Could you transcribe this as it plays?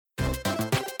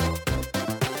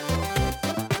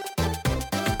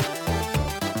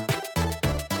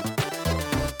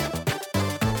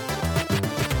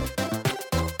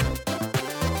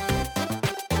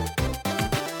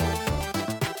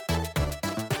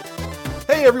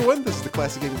Hey everyone, this is the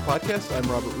Classic Gaming Podcast. I'm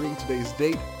Robert Ring. Today's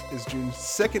date is June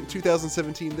 2nd,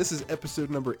 2017. This is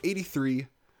episode number 83.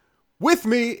 With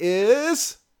me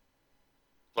is...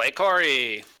 Blake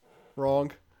Corey.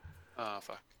 Wrong. Oh,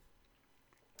 fuck.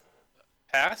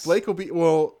 Pass? Blake will be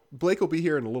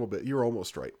here in a little bit. You're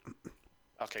almost right.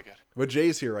 Okay, good. But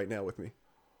Jay's here right now with me.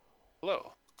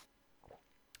 Hello.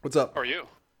 What's up? How are you?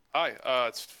 Hi.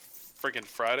 It's freaking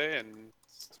Friday and,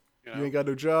 You ain't got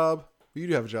no job? Well, you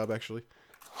do have a job, actually.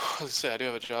 As I say, I do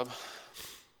have a job.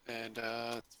 And,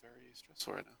 it's very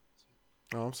stressful right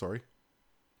now. Oh, I'm sorry.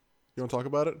 You want to talk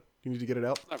about it? You need to get it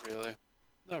out? Not really.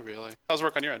 Not really. How's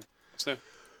work on your end? What's new?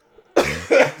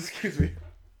 Excuse me.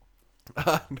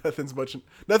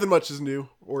 Nothing much is new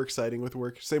or exciting with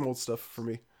work. Same old stuff for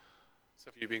me.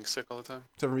 Except for you being sick all the time?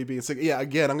 Except for me being sick. Yeah,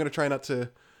 again, I'm going to try not to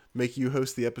make you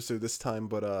host the episode this time,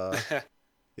 but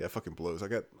yeah, it fucking blows.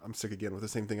 I'm sick again with the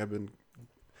same thing.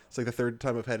 It's like the third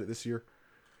time I've had it this year.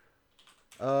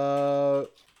 I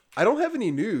don't have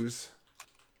any news.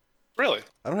 Really?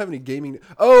 I don't have any gaming.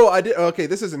 Oh, I did. Okay,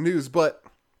 this isn't news, but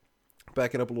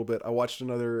backing up a little bit, I watched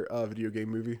another video game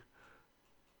movie.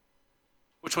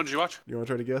 Which one did you watch? You want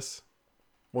to try to guess?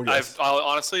 One guess.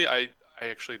 Honestly, I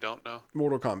actually don't know.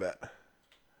 Mortal Kombat.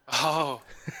 Oh.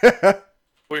 What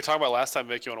you were talking about last time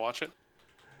make you want to watch it?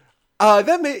 I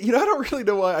don't really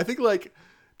know why. I think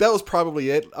that was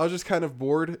probably it. I was just kind of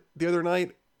bored the other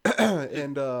night,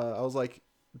 and I was like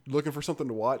looking for something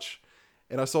to watch,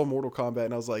 and I saw Mortal Kombat,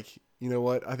 and I was like, you know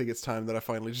what? I think it's time that I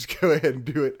finally just go ahead and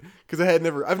do it because I've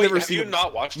never seen it. Have you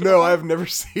not watched it? No, before? I've never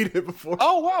seen it before.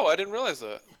 Oh wow, I didn't realize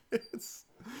that.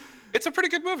 It's a pretty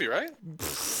good movie, right?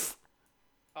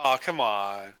 Oh come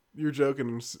on. You're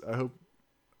joking. I hope.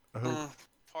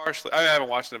 Partially. I haven't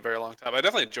watched it in a very long time. I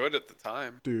definitely enjoyed it at the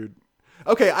time. Dude.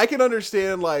 Okay, I can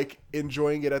understand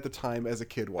enjoying it at the time as a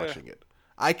kid watching it.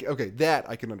 That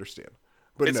I can understand.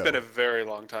 But it's been a very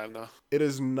long time though. It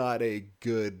is not a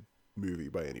good movie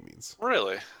by any means.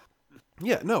 Really?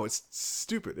 Yeah, no, it's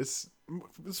stupid. It's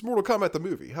Mortal Kombat the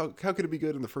movie. How could it be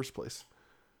good in the first place?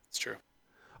 It's true.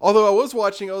 Although I was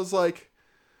watching, I was like,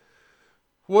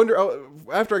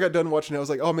 after I got done watching it, I was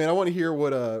like, oh man, I want to hear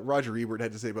what Roger Ebert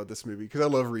had to say about this movie because I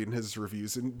love reading his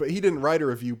reviews. But he didn't write a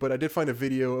review, but I did find a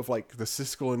video of the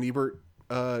Siskel and Ebert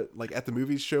at the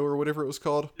movies show or whatever it was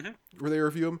called, where they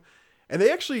review them, and they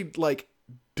actually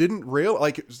didn't rail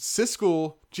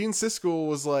Gene Siskel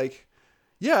was like,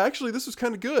 yeah, actually this was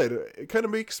kind of good. It kind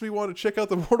of makes me want to check out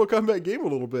the Mortal Kombat game a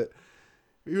little bit.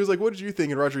 He was like, what did you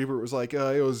think? And Roger Ebert was like,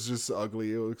 it was just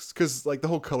ugly. It was because the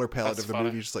whole color palette of the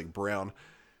movie is just brown.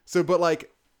 So, but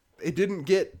it didn't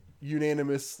get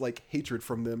unanimous hatred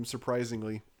from them,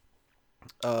 surprisingly.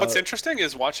 What's interesting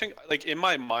is watching, in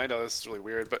my mind, this is really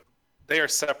weird, but they are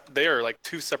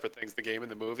two separate things, the game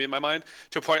and the movie in my mind,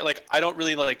 to a point, I don't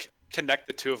really connect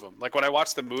the two of them. When I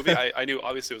watched the movie, I knew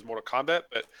obviously it was Mortal Kombat,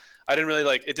 but I didn't really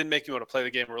it didn't make me want to play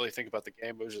the game or really think about the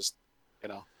game. It was just,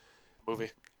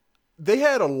 movie. They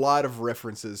had a lot of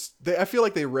references. I feel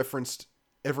like they referenced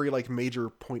every major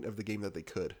point of the game that they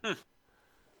could.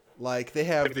 They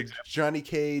have the Johnny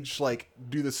Cage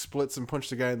do the splits and punch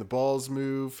the guy in the balls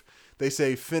move. They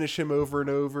say finish him over and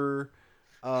over.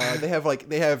 They have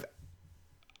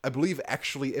I believe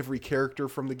actually every character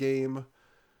from the game.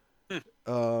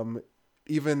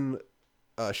 Even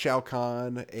Shao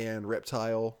Kahn and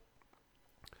Reptile.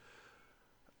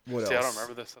 What else? I don't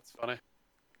remember this. That's funny.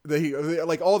 They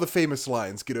all the famous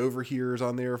lines. Get over here is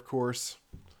on there, of course.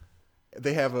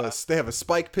 They have a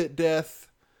spike pit death.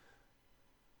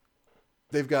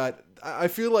 They've got. I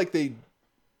feel like they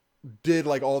did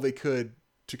all they could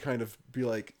to kind of be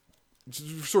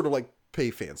sort of pay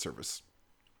fan service.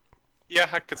 Yeah,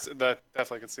 I could see that.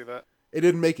 Definitely could see that. It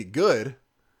didn't make it good,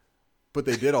 but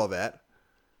they did all that.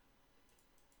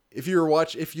 If you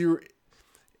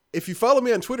follow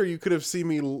me on Twitter, you could have seen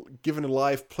me giving a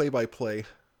live play-by-play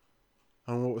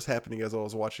on what was happening as I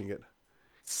was watching it,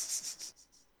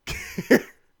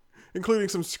 including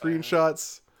some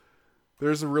screenshots.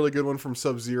 There's a really good one from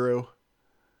Sub-Zero.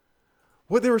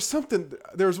 There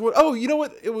was one. Oh, you know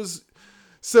what? It was.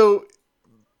 So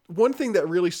one thing that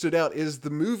really stood out is the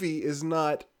movie is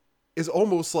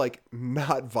almost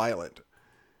not violent,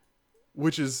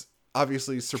 which is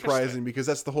obviously surprising because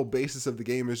that's the whole basis of the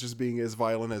game, is just being as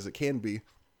violent as it can be.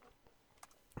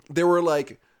 There were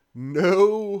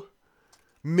no,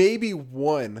 maybe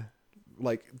one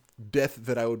death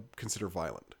that I would consider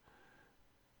violent.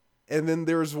 And then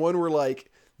there was one where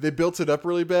they built it up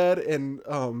really bad, and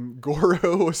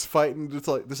Goro was fighting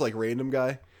this random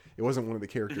guy. It wasn't one of the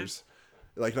characters,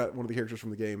 not one of the characters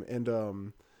from the game. And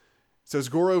so it's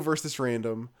Goro versus this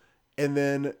random, and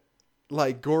then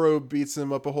like Goro beats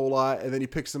him up a whole lot, and then he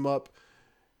picks him up,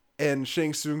 and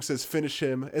Shang Tsung says finish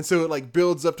him, and so it like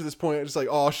builds up to this point. It's like,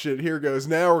 oh shit, here goes.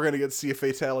 Now we're gonna get to see a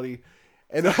fatality,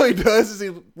 and all he does is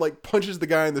he like punches the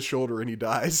guy in the shoulder and he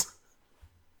dies.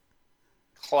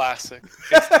 Classic.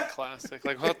 Instant classic.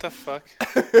 Like, what the fuck?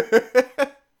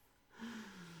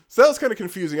 So that was kind of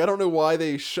confusing. I don't know why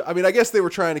they. I mean, I guess they were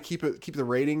trying to keep the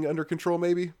rating under control,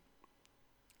 maybe.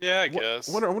 Yeah, I guess.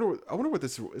 I wonder what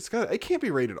this. It can't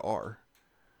be rated R.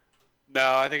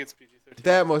 No, I think it's PG-13.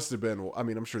 That must have been. I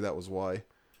mean, I'm sure that was why.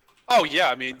 Oh yeah,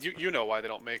 I mean, you know why they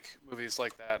don't make movies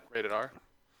like that rated R.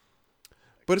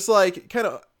 But it's like kind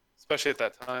of, especially at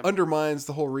that time, undermines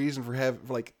the whole reason for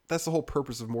that's the whole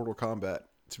purpose of Mortal Kombat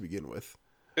to begin with.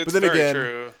 It's but then very again,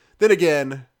 true. Then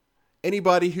again,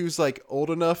 anybody who's like old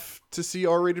enough to see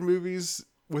R-rated movies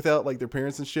without like their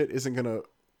parents and shit isn't gonna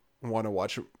want to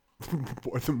watch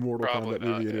the Mortal Probably Kombat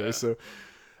not, movie anyway. yeah. So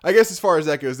I guess as far as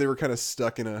that goes, they were kind of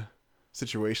stuck in a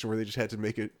situation where they just had to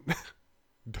make a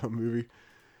dumb movie.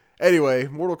 Anyway,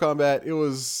 Mortal Kombat, it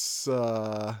was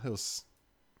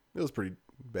pretty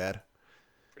bad.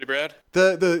 Pretty bad.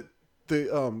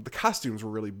 The costumes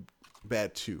were really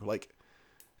bad too. Like,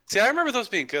 see, I remember those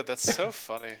being good. That's so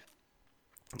funny.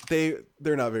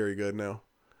 They're not very good now.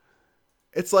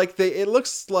 It's like it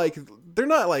looks like they're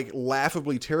not like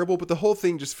laughably terrible, but the whole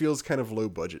thing just feels kind of low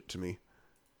budget to me.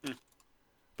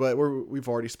 But we've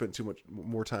already spent too much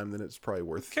more time than it's probably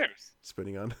worth Who cares?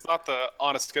 spending on. It's not the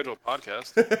Honest Schedule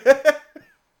podcast.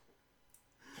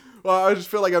 Well, I just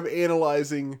feel like I'm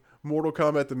analyzing Mortal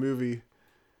Kombat the movie.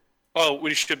 Oh,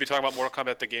 we should be talking about Mortal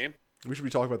Kombat the game. We should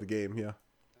be talking about the game, yeah.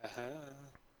 Uh-huh.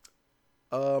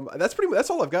 That's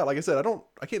all I've got. Like I said,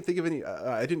 I can't think of any.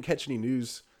 I didn't catch any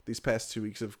news these past 2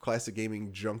 weeks of classic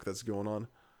gaming junk that's going on.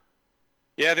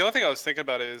 Yeah, the only thing I was thinking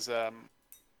about is I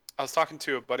was talking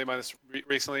to a buddy of mine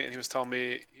recently, and he was telling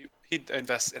me he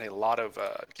invests in a lot of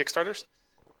Kickstarters.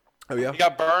 Oh yeah. He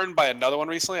got burned by another one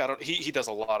recently. He does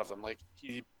a lot of them. Like,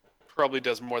 he probably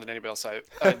does more than anybody else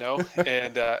I know.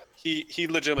 And he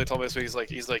legitimately told me this week.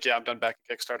 He's like, yeah, I'm done back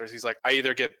at Kickstarters. He's like, I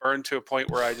either get burned to a point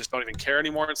where I just don't even care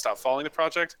anymore and stop following the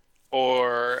project,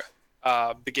 or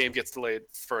the game gets delayed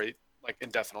for like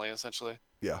indefinitely, essentially.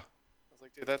 Yeah. I was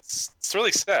like, dude, it's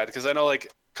really sad, because I know like a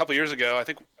couple years ago, I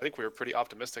think we were pretty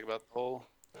optimistic about the whole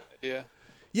idea.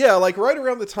 Yeah, like right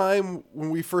around the time when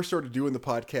we first started doing the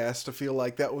podcast, I feel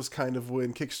like that was kind of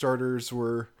when Kickstarters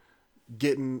were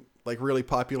getting like really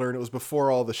popular, and it was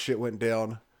before all the shit went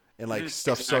down and like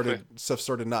stuff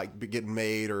started not getting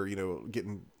made, or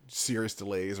getting serious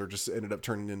delays, or just ended up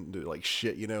turning into like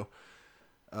shit, and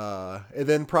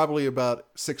then probably about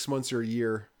 6 months or a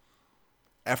year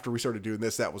after we started doing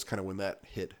this, that was kind of when that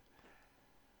hit.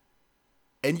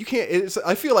 And you can't.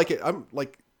 I feel like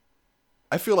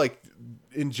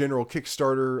in general,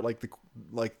 Kickstarter, like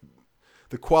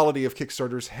the quality of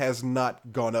Kickstarters has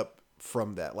not gone up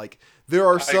from that. Like there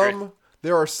are some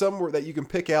that you can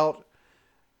pick out,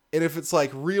 and if it's like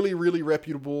really, really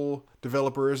reputable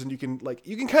developers, and you can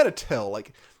kind of tell,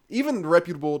 like even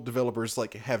reputable developers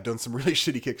like have done some really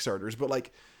shitty Kickstarters, but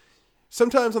like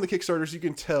sometimes on the Kickstarters you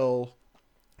can tell,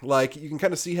 like you can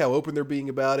kind of see how open they're being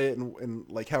about it, and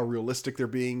like how realistic they're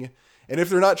being. And if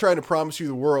they're not trying to promise you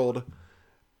the world,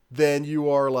 then you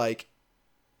are like,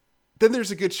 then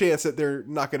there's a good chance that they're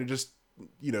not going to just,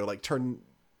 like turn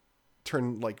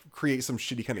like create some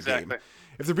shitty kind of game.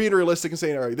 If they're being realistic and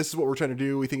saying, all right, this is what we're trying to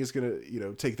do, we think it's going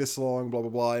to, take this long, blah, blah,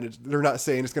 blah. And they're not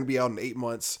saying it's going to be out in 8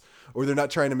 months, or they're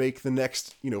not trying to make the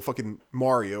next, fucking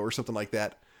Mario or something like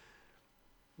that.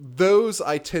 Those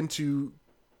I tend to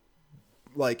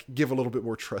like give a little bit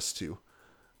more trust to.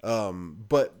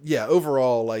 But yeah,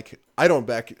 overall, like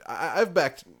I've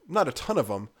backed not a ton of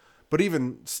them, but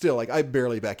even still, like I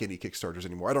barely back any Kickstarters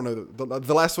anymore. I don't know.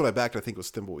 The last one I backed, I think,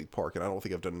 was Thimbleweed Park, and I don't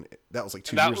think I've done that. Was like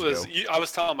 2 years ago. I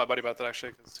was telling my buddy about that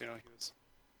actually, because he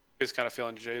was kind of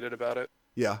feeling jaded about it.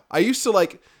 Yeah, I used to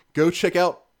like go check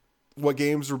out what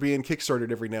games were being kickstarted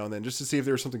every now and then, just to see if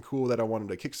there was something cool that I wanted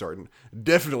to kickstart, and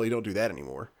definitely don't do that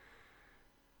anymore.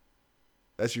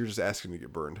 You're just asking to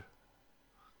get burned.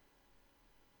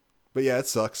 But yeah, it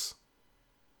sucks.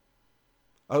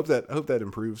 I hope that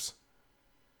improves.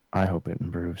 I hope it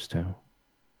improves too.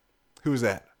 Who's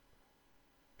that?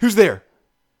 Who's there?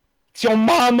 It's your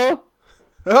mama.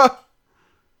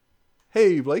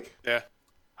 Hey, Blake. Yeah.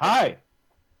 Hi.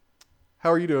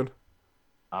 How are you doing?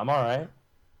 I'm all right.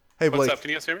 Hey, Blake. What's up? Can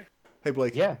you guys hear me? Hey,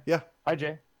 Blake. Yeah. Yeah. Hi,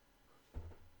 Jay.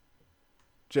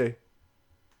 Jay.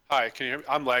 Hi, can you hear me?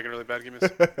 I'm lagging really bad. Give me a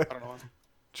second. I don't know why.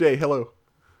 Jay, hello.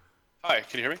 Hi,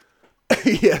 can you hear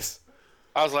me? Yes.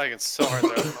 I was lagging so hard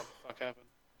there. I don't know what the fuck happened.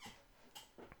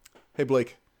 Hey,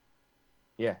 Blake.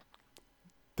 Yeah.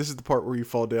 This is the part where you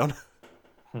fall down.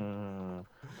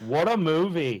 What a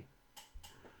movie!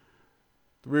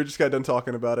 We just got done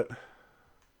talking about it.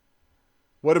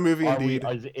 What a movie indeed.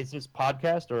 Is this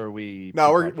podcast or are we?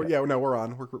 No, we're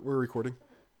on. We're recording.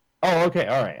 Oh, okay,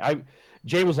 all right.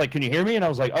 Jay was like, "Can you hear me?" And I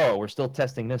was like, "Oh, we're still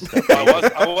testing this stuff."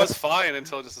 I was fine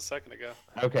until just a second ago.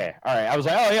 Okay, all right. I was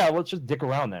like, "Oh yeah, let's just dick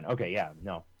around then." Okay, yeah,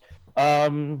 no.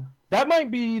 That might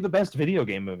be the best video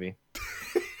game movie.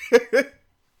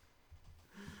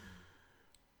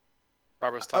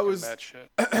 Robert's talking mad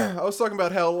shit. I was talking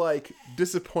about how like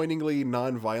disappointingly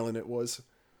non-violent it was.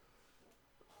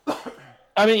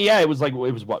 I mean, yeah, it was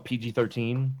what,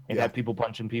 PG-13? It had people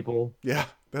punching people. Yeah,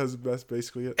 that's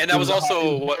basically it. And that was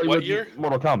also what year?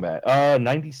 Mortal Kombat.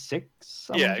 96.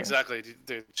 Yeah, exactly.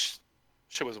 Dude,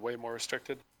 shit was way more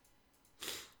restricted.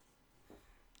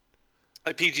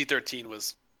 Like PG-13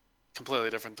 was completely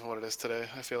different than what it is today,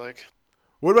 I feel like.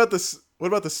 What about this? What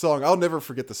about the song? I'll never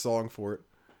forget the song for it.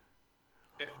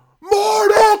 Yeah.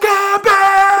 Mortal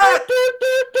Kombat!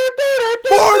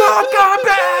 Mortal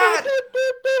Kombat!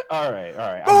 All right.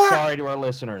 I'm sorry to our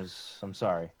listeners. I'm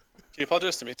sorry. Can you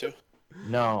apologize to me too?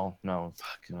 No.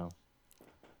 Fuck.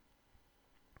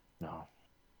 No.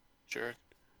 Sure.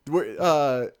 When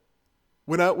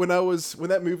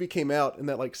that movie came out and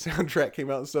that like soundtrack came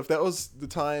out and stuff, that was the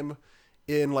time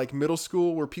in like middle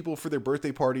school where people for their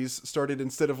birthday parties started,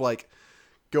 instead of like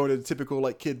going to the typical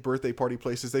like kid birthday party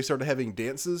places, they started having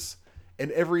dances,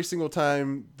 and every single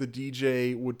time the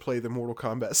DJ would play the Mortal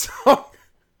Kombat song.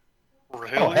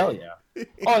 Really? Oh hell yeah!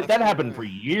 Oh, that happened for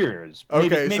years.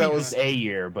 Okay, maybe so it was a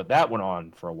year, but that went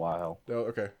on for a while. Oh,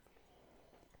 okay.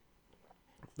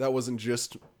 That wasn't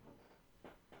just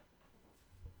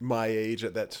my age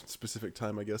at that specific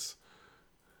time, I guess.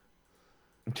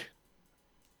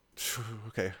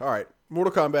 Okay, all right.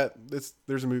 Mortal Kombat.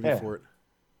 There's a movie for it.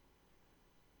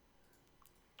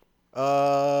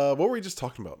 What were we just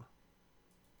talking about?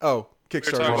 Oh,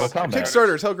 Kickstarters.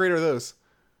 Kickstarters. How great are those?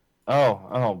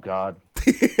 Oh God.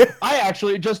 I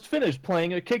actually just finished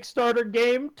playing a Kickstarter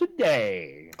game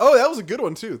today. Oh, that was a good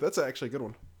one too. That's actually a good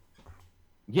one.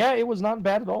 Yeah, it was not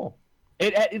bad at all.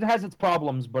 It has its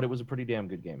problems, but it was a pretty damn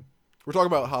good game. We're talking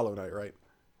about Hollow Knight, right?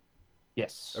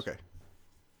 Yes. Okay.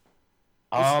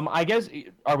 I guess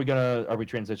are we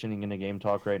transitioning into game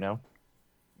talk right now?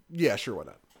 Yeah, sure, why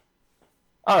not?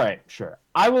 All right, sure.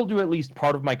 I will do at least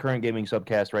part of my current gaming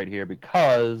subcast right here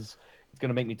because it's going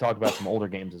to make me talk about some older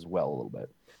games as well a little bit.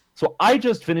 So I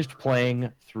just finished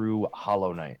playing through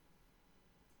Hollow Knight.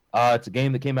 It's a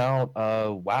game that came out,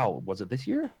 was it this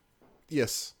year?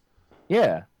 Yes.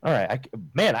 Yeah. All right. I actually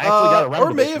got around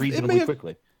to this reasonably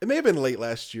quickly. It may have been late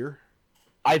last year.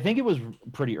 I think it was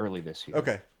pretty early this year.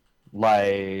 Okay.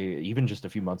 Like even just a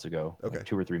few months ago. Okay. Like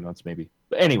 2 or 3 months maybe.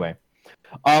 But anyway,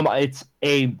 it's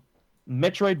a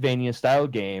Metroidvania style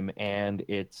game, and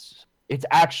it's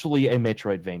actually a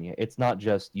Metroidvania. It's not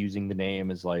just using the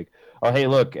name as like, oh hey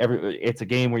look, it's a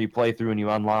game where you play through and you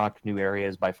unlock new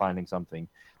areas by finding something.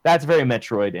 That's very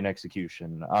Metroid in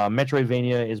execution.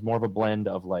 Metroidvania is more of a blend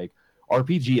of like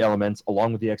RPG elements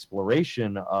along with the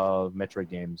exploration of Metroid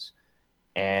games.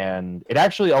 And it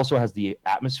actually also has the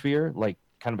atmosphere, like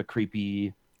kind of a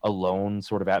creepy, alone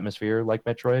sort of atmosphere like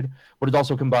Metroid. But it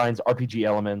also combines RPG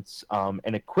elements,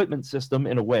 an equipment system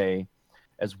in a way,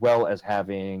 as well as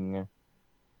having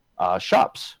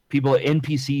shops,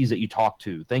 NPCs that you talk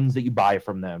to, things that you buy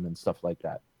from them and stuff like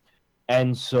that.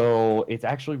 And so it's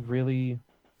actually really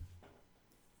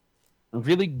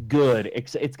good.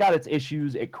 It's got its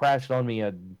issues. It crashed on me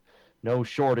no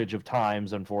shortage of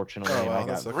times, unfortunately. Oh, wow, I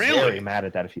got really very mad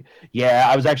at that. Yeah,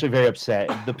 I was actually very upset.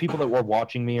 The people that were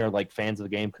watching me are like fans of the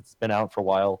game because it's been out for a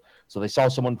while. So they saw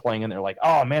someone playing and they're like,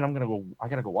 "Oh man, I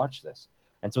gotta go watch this."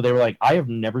 And so they were like, "I have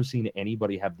never seen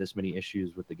anybody have this many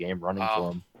issues with the game running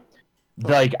for them."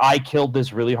 Like I killed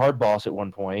this really hard boss at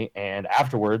one point, and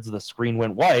afterwards the screen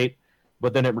went white.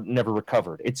 But then it never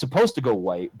recovered. It's supposed to go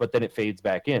white, but then it fades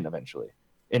back in eventually.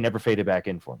 It never faded back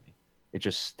in for me. It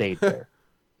just stayed there.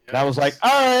 And I was like, all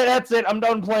right, that's it. I'm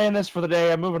done playing this for the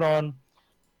day. I'm moving on.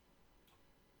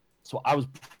 So I was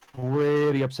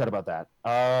pretty upset about that.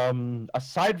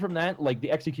 Aside from that, like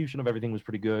the execution of everything was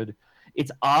pretty good.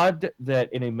 It's odd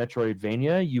that in a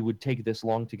Metroidvania, you would take this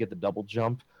long to get the double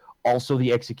jump. Also,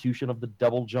 the execution of the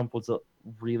double jump was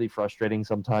really frustrating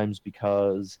sometimes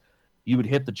because you would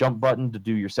hit the jump button to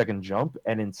do your second jump,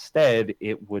 and instead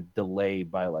it would delay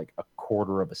by like a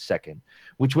quarter of a second,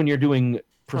 which when you're doing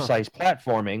precise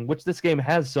platforming, which this game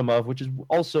has some of, which is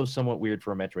also somewhat weird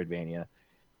for a Metroidvania,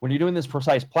 when you're doing this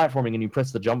precise platforming and you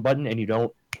press the jump button and you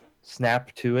don't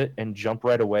snap to it and jump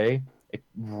right away, it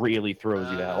really throws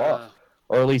you the hell off.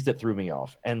 or at least it threw me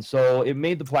off. And so it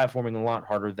made the platforming a lot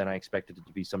harder than I expected it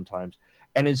to be sometimes.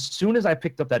 And as soon as I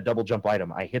picked up that double jump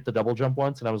item, I hit the double jump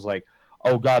once, and I was like,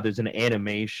 oh god, there's an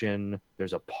animation,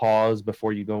 there's a pause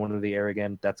before you go into the air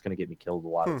again. That's going to get me killed a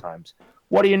lot of times.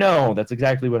 What do you know? That's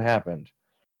exactly what happened.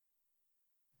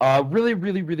 Really,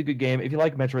 really, really good game. If you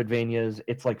like Metroidvanias,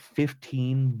 it's like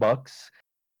 $15.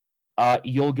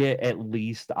 You'll get at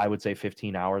least, I would say,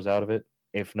 15 hours out of it.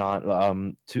 If not,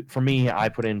 for me, I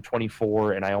put in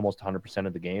 24 and I almost 100%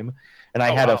 of the game, and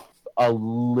I had a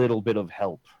little bit of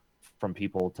help from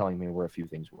people telling me where a few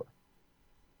things were,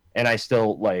 and I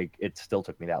still it still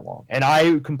took me that long, and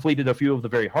I completed a few of the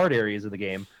very hard areas of the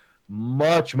game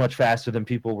much faster than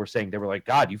people were saying. They were like,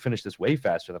 "God, you finished this way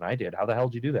faster than I did. How the hell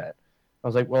did you do that?" I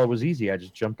was like, "Well, it was easy. I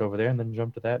just jumped over there and then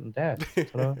jumped to that and that.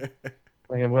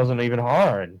 It wasn't even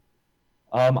hard."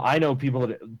 I know people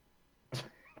that.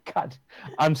 God,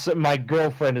 my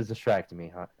girlfriend is distracting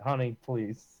me, honey.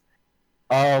 Please.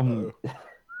 I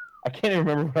can't even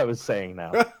remember what I was saying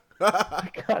now.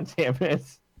 God damn it.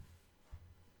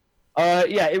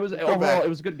 Yeah, it was overall. It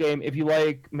was a good game. If you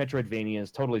like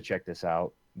Metroidvanias, totally check this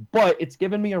out. But it's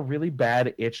given me a really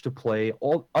bad itch to play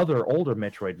all other older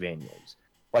Metroidvanias,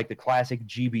 like the classic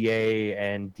GBA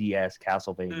and DS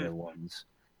Castlevania ones.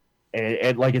 And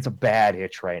it's a bad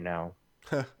itch right now.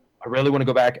 I really want to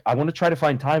go back. I want to try to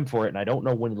find time for it, and I don't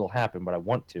know when it'll happen, but I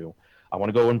want to. I want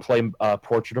to go and play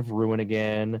Portrait of Ruin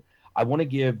again. I want to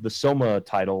give the Soma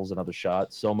titles another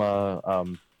shot. Soma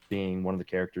being one of the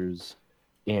characters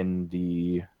in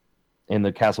the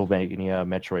Castlevania,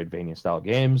 Metroidvania style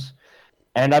games.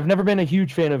 And I've never been a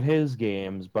huge fan of his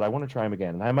games, but I want to try him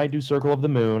again. And I might do Circle of the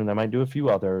Moon, and I might do a few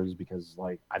others because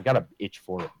I've got an itch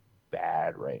for it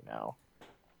bad right now.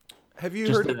 Have you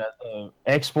just heard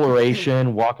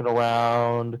exploration, walking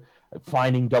around,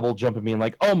 finding double jump and being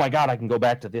like, oh my god, I can go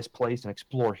back to this place and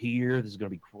explore here. This is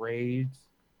going to be great.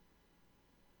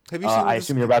 Have you seen I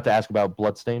assume you're about to ask about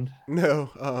Bloodstained? No.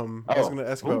 I was going to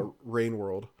ask about Rain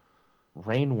World.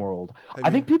 Rain World. I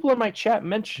think people in my chat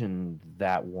mentioned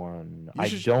that one. I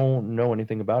don't know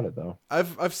anything about it, though.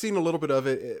 I've seen a little bit of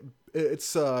it.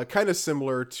 It's kind of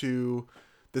similar to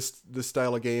this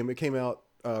style of game. It came out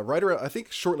right around, I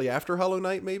think, shortly after Hollow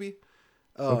Knight, maybe.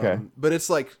 Okay. But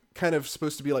it's kind of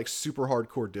supposed to be super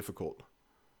hardcore difficult.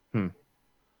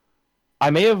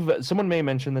 Someone may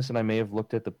mention this, and I may have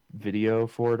looked at the video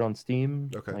for it on Steam.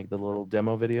 Okay. Like the little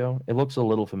demo video. It looks a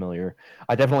little familiar.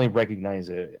 I definitely recognize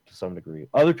it to some degree.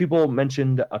 Other people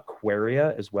mentioned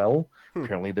Aquaria as well.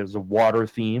 Apparently there's a water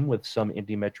theme with some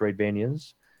indie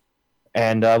Metroidvanias.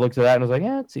 And I looked at that and was like,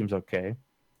 yeah, it seems okay.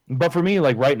 But for me,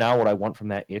 right now, what I want from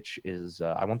that itch is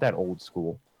I want that old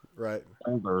school. Right.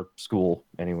 Older school,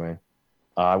 anyway.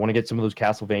 I want to get some of those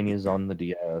Castlevanias on the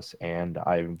DS, and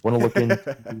I want to look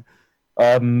into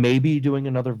maybe doing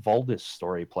another Valdis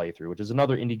story playthrough, which is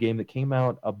another indie game that came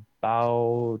out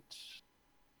about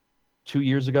 2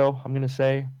 years ago, I'm going to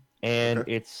say. And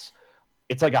it's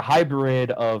like a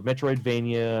hybrid of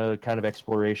Metroidvania kind of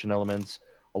exploration elements,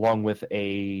 along with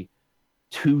a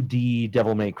 2D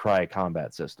Devil May Cry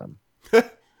combat system.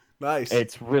 Nice.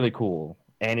 It's really cool.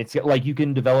 And it's you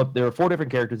can develop, there are 4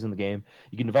 different characters in the game.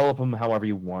 You can develop them however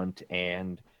you want,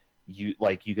 and you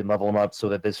can level them up so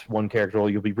that this one character,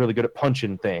 you'll be really good at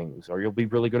punching things, or you'll be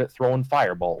really good at throwing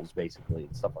fireballs, basically,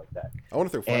 and stuff like that. I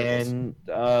want to throw fireballs. And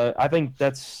I think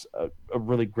that's a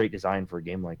really great design for a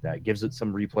game like that. It gives it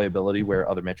some replayability where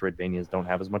other Metroidvanias don't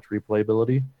have as much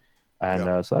replayability.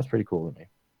 And so that's pretty cool to me.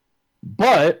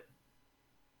 But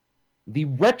the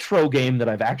retro game that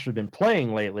I've actually been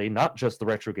playing lately, not just the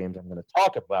retro games I'm going to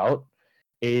talk about,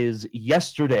 is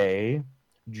yesterday,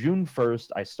 June 1st,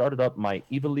 I started up my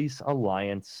Ivalice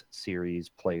Alliance series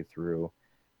playthrough.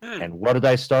 And what did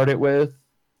I start it with?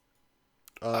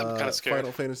 I'm kind of scared.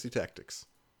 Final Fantasy Tactics.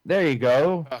 There you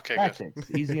go. Okay, Tactics.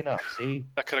 good. Easy enough, see?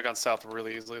 That could have gone south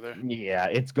really easily there. Yeah,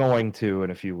 it's going to in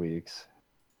a few weeks.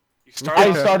 You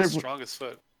started started with the strongest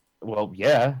foot. Well,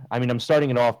 yeah. I mean, I'm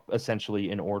starting it off essentially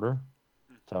in order.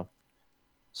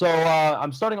 So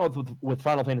I'm starting off with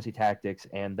Final Fantasy Tactics,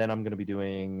 and then I'm going to be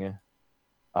doing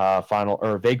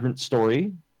Vagrant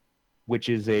Story, which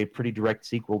is a pretty direct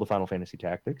sequel to Final Fantasy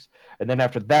Tactics. And then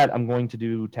after that, I'm going to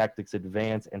do Tactics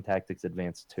Advance and Tactics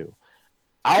Advance 2.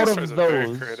 Out of those,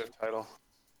 very creative title.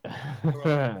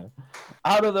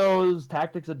 Out of those,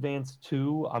 Tactics Advance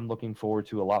 2, I'm looking forward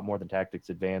to a lot more than Tactics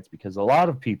Advance, because a lot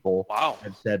of people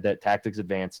have said that Tactics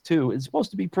Advance 2 is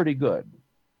supposed to be pretty good.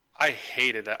 I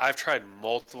hated it. I've tried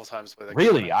multiple times to play that game.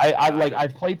 Really?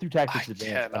 I've played through Tactics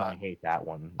Advance, and I hate that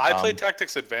one. I played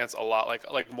Tactics Advance a lot,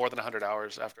 like more than 100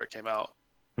 hours after it came out.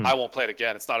 I won't play it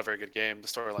again. It's not a very good game. The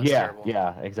storyline's Yeah, terrible.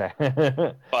 yeah, exactly.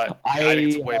 But I think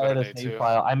it's I way better had a than save A2.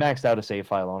 file. I maxed out a save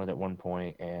file on it at one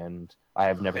point, and I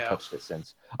have never Yeah. touched it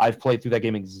since. I've played through that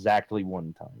game exactly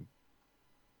one time,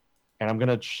 and I'm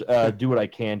gonna do what I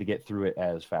can to get through it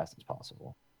as fast as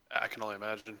possible. I can only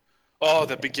imagine. Oh,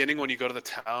 the Yeah. beginning when you go to the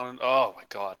town. Oh my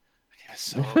god, that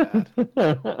game is so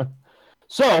bad.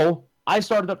 So I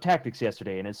started up Tactics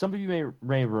yesterday, and as some of you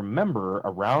may remember,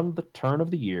 around the turn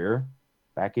of the year,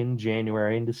 back in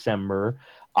January and December,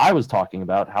 I was talking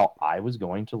about how I was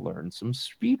going to learn some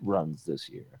speed runs this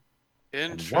year.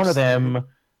 And one of Interesting. them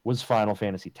was Final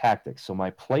Fantasy Tactics. So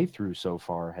my playthrough so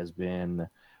far has been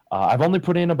I've only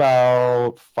put in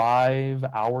about 5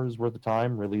 hours worth of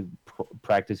time, really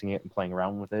practicing it and playing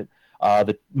around with it.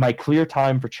 My clear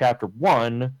time for Chapter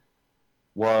 1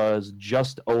 was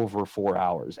just over 4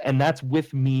 hours. And that's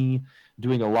with me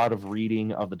doing a lot of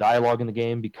reading of the dialogue in the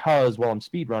game because while I'm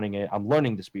speedrunning it, I'm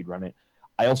learning to speedrun it.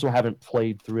 I also haven't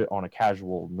played through it on a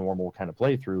casual, normal kind of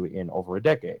playthrough in over a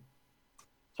decade.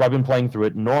 So I've been playing through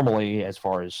it normally as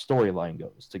far as storyline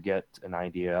goes to get an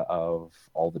idea of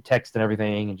all the text and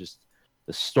everything and just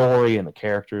the story and the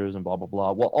characters and blah, blah,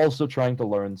 blah, while also trying to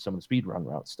learn some of the speedrun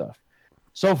route stuff.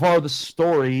 So far, the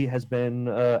story has been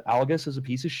Algus is a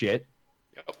piece of shit,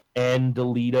 Yep. and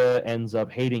Delita ends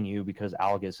up hating you because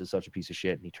Algus is such a piece of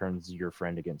shit and he turns your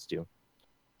friend against you.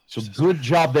 So good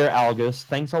job there, Algus.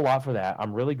 Thanks a lot for that.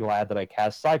 I'm really glad that I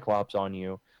cast Cyclops on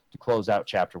you to close out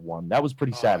Chapter 1. That was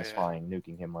pretty satisfying,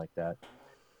 nuking him like that.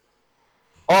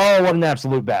 Oh, what an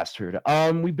absolute bastard.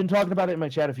 We've been talking about it in my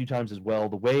chat a few times as well,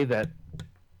 the way that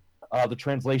the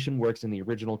translation works in the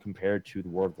original compared to the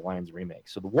War of the Lions remake.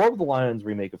 So the War of the Lions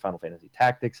remake of Final Fantasy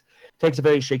Tactics takes a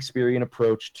very Shakespearean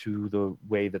approach to the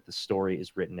way that the story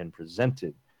is written and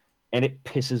presented. And it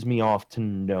pisses me off to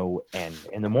no end.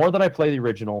 And the more that I play the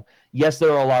original, yes,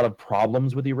 there are a lot of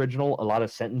problems with the original, a lot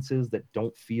of sentences that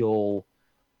don't feel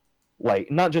like,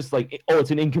 not just like, oh,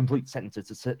 it's an incomplete sentence,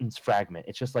 it's a sentence fragment.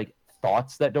 It's just like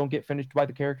thoughts that don't get finished by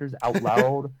the characters out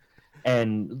loud.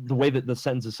 And the way that the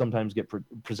sentences sometimes get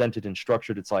presented and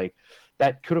structured, it's like,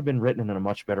 that could have been written in a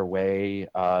much better way.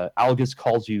 Algus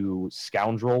calls you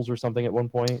scoundrels or something at one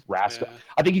point. Rascal. Yeah.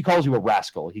 I think he calls you a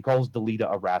rascal. He calls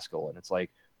Delita a rascal. And it's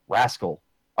like, rascal.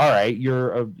 All right,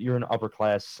 you're an upper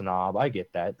class snob. I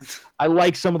get that. I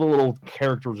like some of the little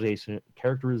characterization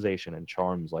and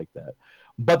charms like that.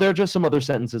 But there are just some other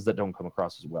sentences that don't come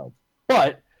across as well.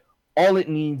 But all it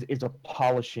needs is a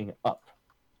polishing up.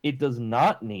 It does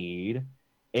not need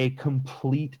a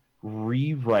complete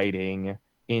rewriting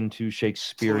into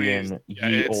Shakespearean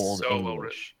ye old so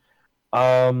English.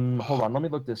 Hold on, let me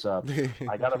look this up.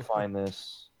 I gotta find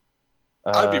this.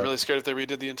 I'd be really scared if they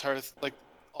redid the entire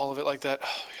all of it like that.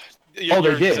 Oh, they you're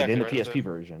did exactly in the right, PSP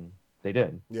version. They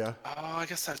did. Yeah. Oh, I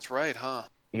guess that's right, huh?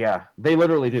 Yeah, they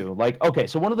literally do. Like, okay,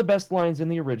 so one of the best lines in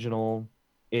the original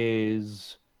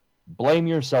is "Blame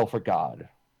yourself or God."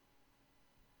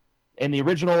 In the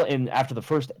original, and after the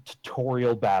first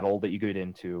tutorial battle that you get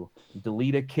into,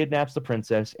 Delita kidnaps the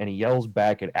princess, and he yells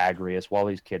back at Agrius while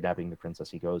he's kidnapping the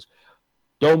princess. He goes,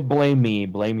 "Don't blame me,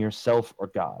 blame yourself or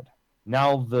God."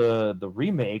 Now the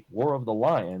remake, War of the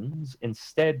Lions,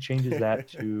 instead changes that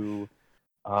to,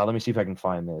 let me see if I can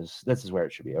find this. This is where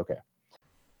it should be. Okay.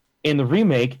 In the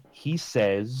remake, he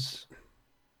says,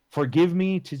 "Forgive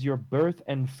me, 'tis your birth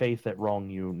and faith that wrong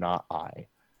you, not I."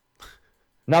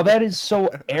 Now that is so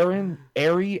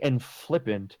airy and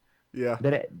flippant Yeah.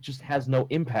 that it just has no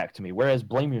impact to me. Whereas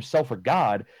 "Blame yourself or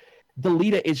God,"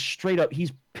 Delita is straight up,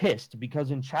 he's pissed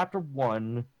because in Chapter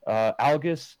 1,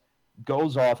 Algus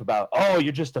goes off about, "Oh,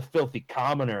 you're just a filthy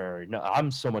commoner. No,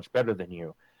 I'm so much better than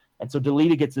you." And so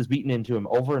Delita gets this beaten into him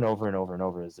over and over and over and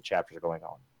over as the chapters are going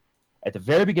on. At the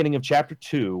very beginning of Chapter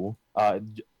 2,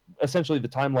 essentially the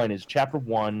timeline is Chapter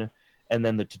 1, and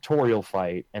then the tutorial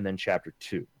fight, and then Chapter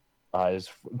 2, is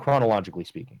chronologically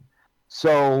speaking.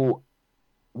 So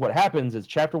what happens is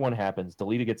Chapter 1 happens,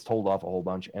 Delita gets told off a whole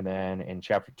bunch, and then in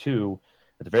Chapter 2,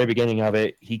 at the very beginning of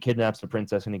it, he kidnaps the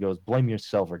princess, and he goes, "Blame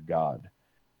yourself or God."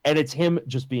 And it's him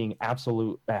just being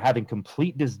having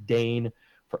complete disdain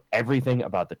for everything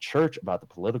about the church, about the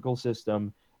political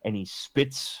system, and he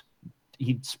spits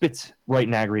right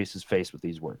in Agrius' face with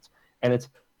these words. And it's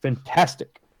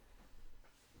fantastic.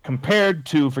 Compared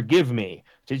to "Forgive me,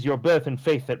 'tis your birth and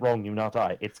faith that wrong you, not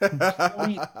I." It's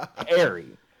complete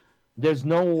airy. There's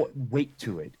no weight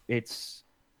to it. It's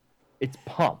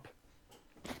pomp.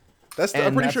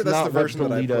 I'm pretty sure that's the version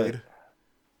that I played.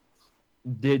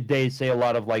 Did they say a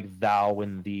lot of like "thou"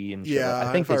 and "thee" and shit? Yeah,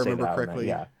 I think if I they say remember thou correctly.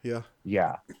 in that. Yeah.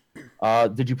 Yeah.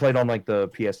 Did you play it on like the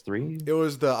PS3? It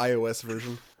was the iOS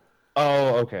version.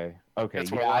 Oh, okay. Okay,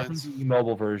 That's yeah, I think Borderlands. the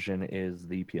mobile version is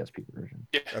the PSP version.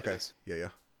 Yeah. Okay. It is. Yeah.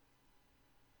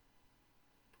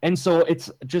 And so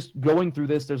it's just going through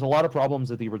this. There's a lot of problems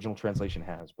that the original translation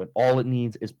has, but all it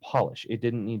needs is polish. It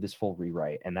didn't need this full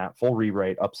rewrite, and that full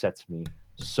rewrite upsets me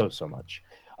so much.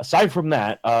 Aside from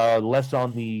that, less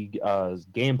on the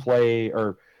gameplay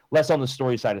or less on the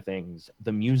story side of things.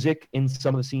 The music in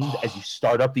some of the scenes as you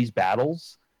start up these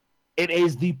battles, it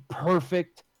is the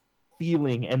perfect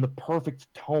feeling and the perfect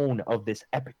tone of this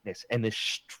epicness and this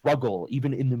struggle,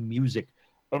 even in the music.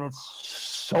 And it's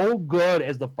so good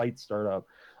as the fights start up.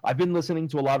 I've been listening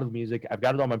to a lot of the music. I've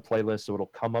got it on my playlist, so it'll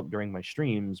come up during my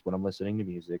streams when I'm listening to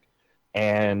music.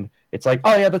 And it's like,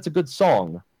 oh yeah, that's a good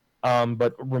song.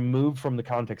 But removed from the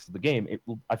context of the game,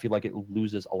 I feel like it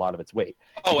loses a lot of its weight.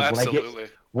 Oh, Because absolutely.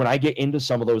 when I get into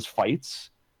some of those fights,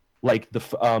 like the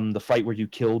fight where you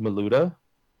kill Maluda.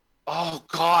 Oh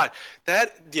God,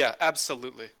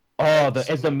 absolutely. Oh,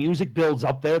 as the music builds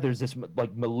up there, there's this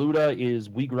like Maluda is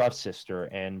Wheatgraft's sister,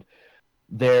 and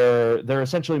they're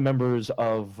essentially members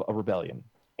of a rebellion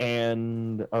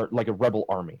and or like a rebel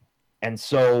army. And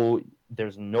so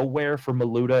there's nowhere for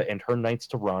Maluda and her knights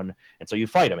to run, and so you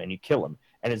fight them and you kill them.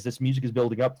 And as this music is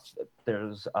building up,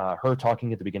 there's her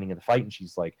talking at the beginning of the fight, and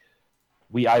she's like,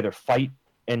 "We either fight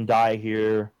and die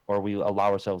here, or we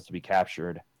allow ourselves to be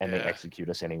captured, and they execute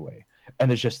us anyway."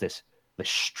 And there's just this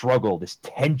struggle, this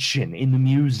tension in the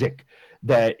music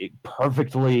that it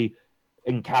perfectly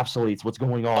encapsulates what's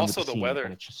going on. Also, with the scene, weather,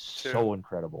 and it's just too. so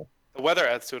incredible. The weather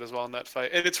adds to it as well in that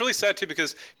fight, and it's really sad too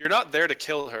because you're not there to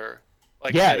kill her.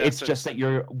 Like, yeah, it's just that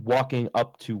you're walking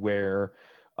up to where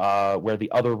the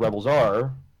other rebels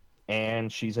are,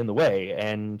 and she's in the way,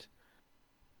 and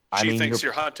she thinks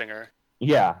you're hunting her.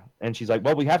 Yeah, and she's like,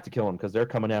 "Well, we have to kill them because they're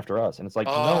coming after us," and it's like,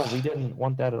 no, we didn't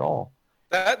want that at all.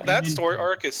 That story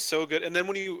arc is so good, and then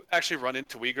when you actually run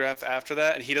into Wheatgraft after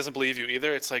that, and he doesn't believe you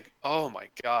either, it's like, oh my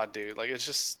God, dude! Like,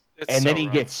 it's and so then he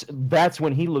rough. that's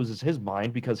when he loses his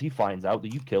mind because he finds out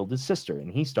that you killed his sister,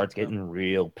 and he starts getting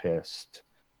real pissed.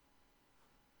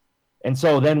 And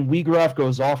so then Wheatgraft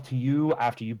goes off to you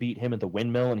after you beat him at the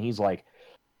windmill, and he's like,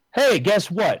 "Hey, guess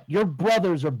what? Your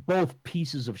brothers are both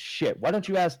pieces of shit. Why don't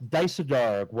you ask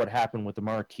Dysadarg what happened with the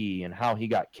Marquis and how he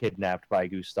got kidnapped by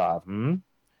Gustav, hmm?"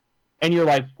 And you're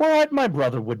like, "What? My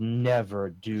brother would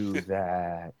never do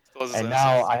that." And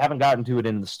now I haven't gotten to it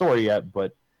in the story yet,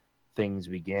 but things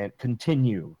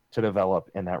continue to develop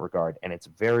in that regard, and it's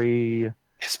very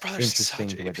his brother's interesting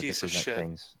such the a way that they piece of present shit.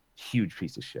 things. Huge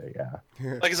piece of shit,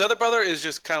 yeah. Like, his other brother is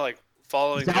just kind of like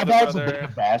following the other Zabag's a brother. bit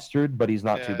of a bastard, but he's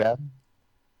not too bad.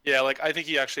 Yeah, like I think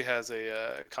he actually has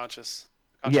a conscience.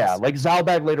 Yeah, like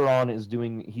Zalbag later on is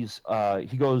doing.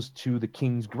 He goes to the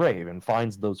king's grave and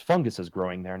finds those funguses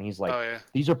growing there, and he's like,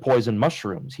 "These are poison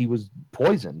mushrooms." He was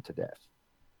poisoned to death.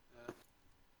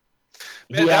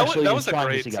 Man, he actually that is was a trying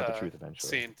great to seek out the truth eventually.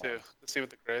 Scene too. The scene with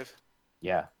the grave.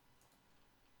 Yeah.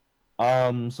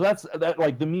 So that's that.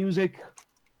 Like the music,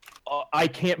 I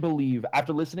can't believe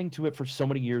after listening to it for so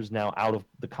many years now, out of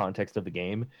the context of the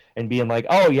game, and being like,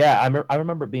 "Oh yeah, I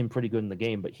remember it being pretty good in the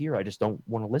game, but here I just don't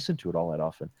want to listen to it all that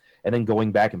often." And then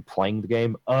going back and playing the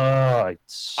game, I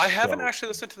haven't actually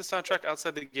listened to the soundtrack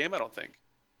outside the game. I don't think,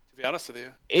 to be honest with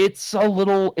you. It's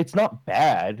not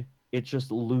bad. It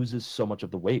just loses so much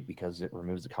of the weight because it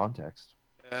removes the context.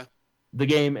 Yeah. The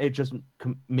game, it just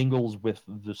mingles with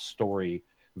the story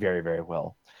very, very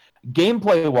well.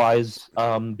 Gameplay wise,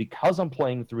 because I'm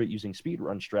playing through it using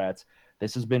speedrun strats,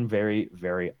 this has been very,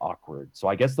 very awkward. So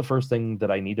I guess the first thing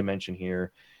that I need to mention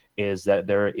here is that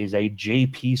there is a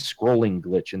JP scrolling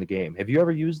glitch in the game. Have you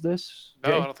ever used this?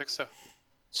 No, I don't think so.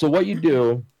 So what you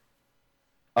do,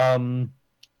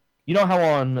 you know how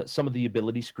on some of the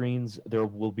ability screens there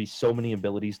will be so many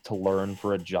abilities to learn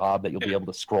for a job that you'll be able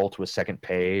to scroll to a second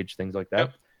page, things like that?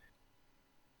 Yep.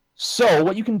 So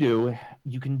what you can do,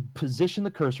 you can position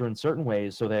the cursor in certain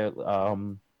ways so that,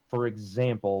 for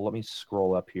example, let me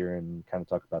scroll up here and kind of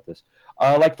talk about this.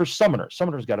 Like for Summoner.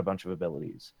 Summoner's got a bunch of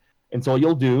abilities. And so what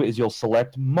you'll do is you'll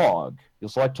select Mog. You'll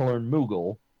select to learn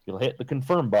Moogle. You'll hit the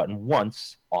confirm button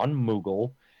once on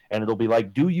Moogle, and it'll be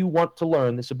like, do you want to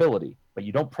learn this ability? But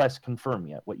you don't press confirm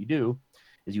yet. What you do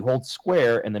is you hold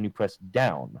square and then you press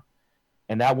down.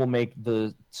 And that will make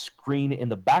the screen in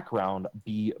the background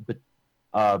be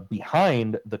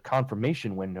behind the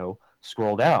confirmation window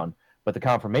scroll down. But the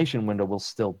confirmation window will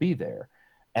still be there.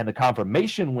 And the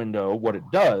confirmation window, what it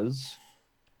does,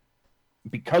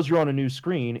 because you're on a new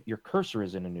screen, your cursor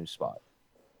is in a new spot.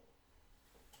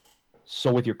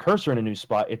 So with your cursor in a new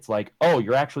spot, it's like, oh,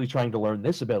 you're actually trying to learn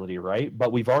this ability, right?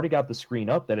 But we've already got the screen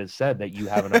up that has said that you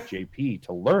have enough JP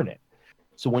to learn it.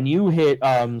 So when you hit,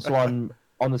 so on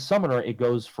on the summoner, it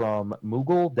goes from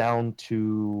Moogle down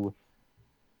to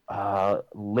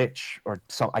Lich or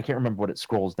some. I can't remember what it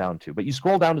scrolls down to, but you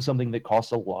scroll down to something that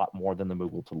costs a lot more than the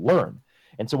Moogle to learn.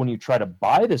 And so when you try to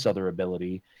buy this other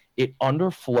ability, it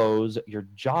underflows your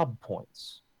job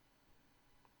points.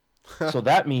 So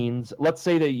that means, let's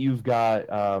say that you've got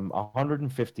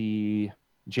 150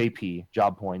 JP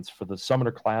job points for the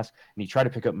summoner class, and you try to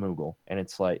pick up Moogle, and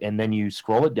it's like, and then you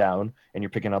scroll it down, and you're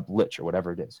picking up Lich or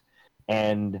whatever it is.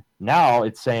 And now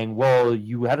it's saying, well,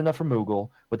 you had enough for Moogle,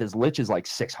 but this Lich is like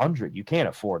 600. You can't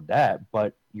afford that,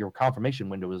 but your confirmation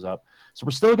window is up. So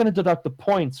we're still going to deduct the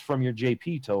points from your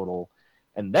JP total.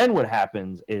 And then what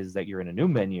happens is that you're in a new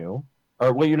menu,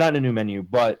 or well, you're not in a new menu,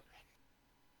 but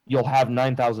you'll have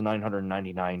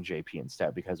 9,999 JP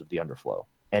instead because of the underflow.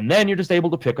 And then you're just able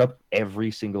to pick up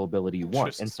every single ability you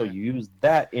want. And so you use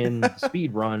that in the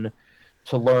speed run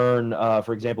to learn,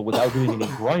 for example, without doing any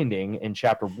grinding. In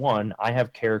Chapter 1, I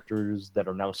have characters that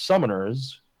are now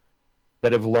summoners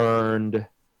that have learned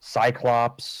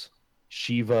Cyclops,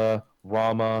 Shiva,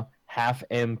 Rama, half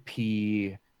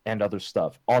MP, and other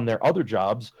stuff. On their other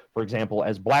jobs, for example,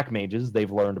 as Black Mages,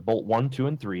 they've learned Bolt 1, 2,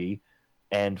 and 3,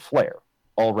 and Flare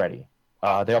already.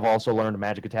 They have also learned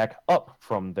Magic Attack up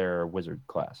from their Wizard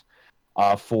class.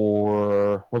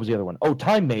 For, what was the other one? Oh,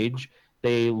 Time Mage,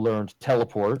 they learned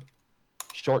Teleport,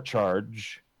 Short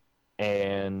Charge,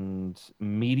 and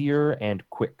Meteor, and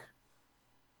Quick.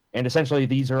 And essentially,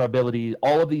 these are abilities,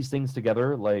 all of these things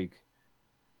together, like,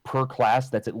 per class,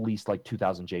 that's at least like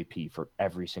 2,000 JP for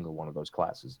every single one of those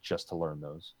classes, just to learn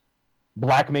those.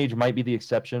 Black Mage might be the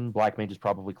exception. Black Mage is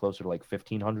probably closer to like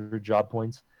 1,500 job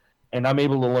points. And I'm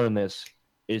able to learn this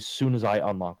as soon as I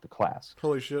unlock the class.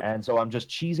 Holy shit. And so I'm just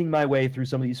cheesing my way through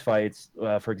some of these fights.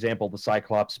 For example, the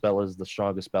Cyclops spell is the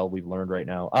strongest spell we've learned right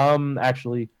now.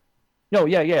 Actually, no,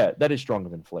 yeah, that is stronger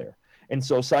than Flare. And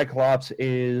so Cyclops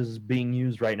is being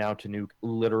used right now to nuke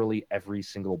literally every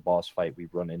single boss fight we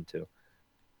run into.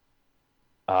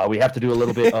 We have to do a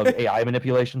little bit of AI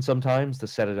manipulation sometimes to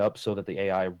set it up so that the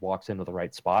AI walks into the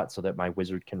right spot so that my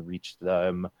wizard can reach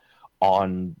them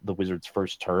on the wizard's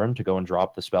first turn to go and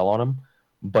drop the spell on him.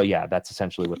 But yeah, that's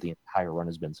essentially what the entire run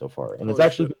has been so far. And it's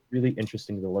actually been really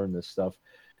interesting to learn this stuff.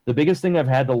 The biggest thing I've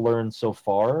had to learn so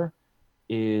far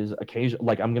is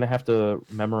like I'm going to have to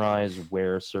memorize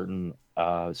where certain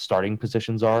starting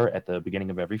positions are at the beginning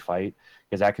of every fight,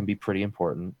 because that can be pretty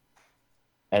important.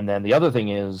 And then the other thing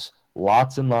is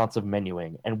lots and lots of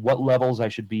menuing and what levels I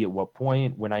should be at what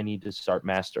point when I need to start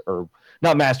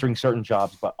not mastering certain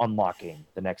jobs, but unlocking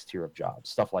the next tier of jobs,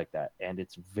 stuff like that. And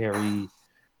it's very,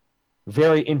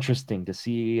 very interesting to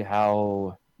see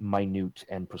how minute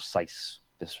and precise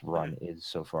this run is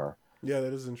so far. Yeah,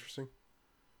 that is interesting.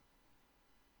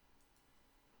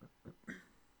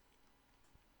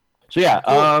 So yeah,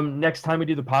 cool. Next time we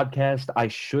do the podcast, I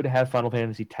should have Final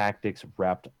Fantasy Tactics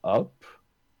wrapped up.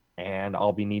 And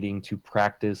I'll be needing to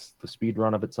practice the speed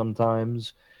run of it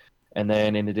sometimes. And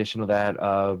then in addition to that,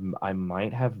 I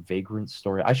might have Vagrant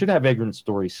Story. I should have Vagrant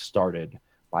Story started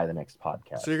by the next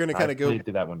podcast. So you're going to kind of go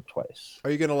through that one twice. Are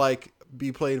you going to like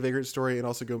be playing Vagrant Story and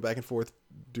also go back and forth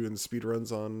doing the speed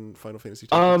runs on Final Fantasy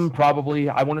Tactics? Probably.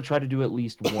 I want to try to do at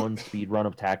least one speed run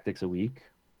of Tactics a week,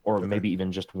 or maybe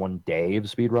even just one day of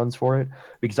speed runs for it,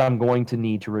 because I'm going to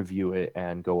need to review it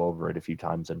and go over it a few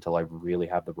times until I really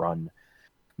have the run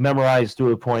memorized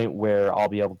to a point where I'll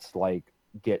be able to like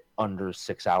get under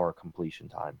 6 hour completion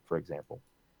time, for example.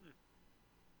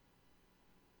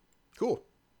 Cool.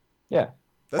 Yeah.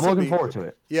 I'm looking forward to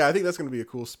it. Yeah, I think that's going to be a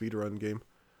cool speedrun game.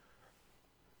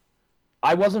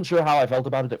 I wasn't sure how I felt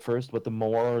about it at first, but the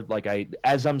more like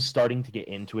as I'm starting to get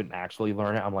into it and actually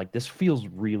learn it, I'm like, this feels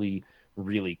really,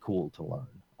 really cool to learn.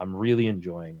 I'm really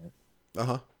enjoying it.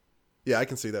 Uh-huh. Yeah, I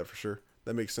can see that for sure.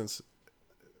 That makes sense.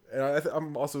 And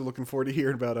I'm also looking forward to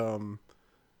hearing about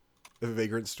the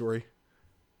Vagrant Story.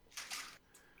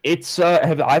 It's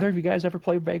have either of you guys ever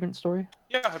played Vagrant Story?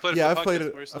 Yeah, I played it. Yeah, I've played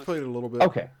it a little bit.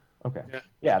 Okay.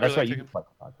 Yeah, that's right. You can play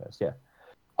the podcast. Yeah.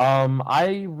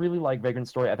 I really like Vagrant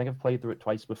Story. I think I've played through it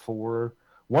twice before.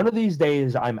 One of these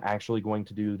days, I'm actually going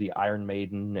to do the Iron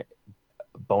Maiden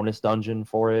bonus dungeon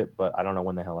for it, but I don't know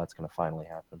when the hell that's going to finally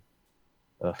happen.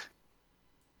 Ugh.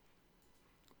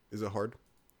 Is it hard?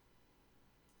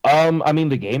 I mean,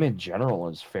 the game in general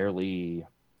is fairly.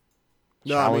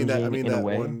 No, I mean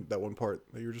that one part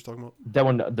that you were just talking about. That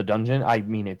one, the dungeon. I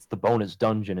mean, it's the bonus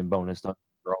dungeon, and bonus dungeons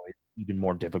are always even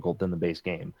more difficult than the base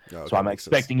game. Oh, okay, so I'm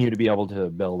expecting you to be able to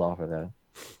build off of that.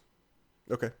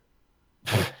 Okay.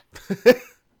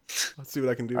 Let's see what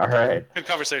I can do. All right. Good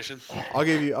conversation.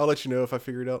 I'll let you know if I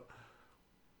figure it out.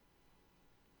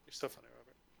 You're so funny,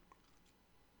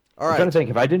 All I'm trying to right. think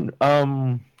if I didn't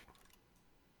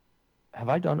have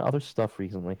I done other stuff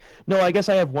recently? No, I guess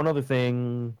I have one other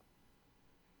thing.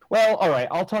 Well, all right,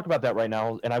 I'll talk about that right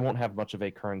now, and I won't have much of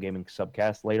a current gaming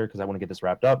subcast later because I want to get this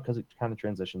wrapped up because it kind of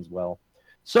transitions well.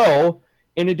 So,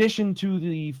 in addition to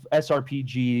the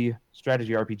SRPG,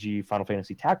 strategy RPG, Final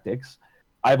Fantasy Tactics,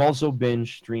 I've also been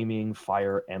streaming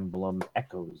Fire Emblem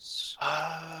Echoes,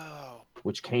 Oh.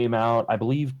 which came out, I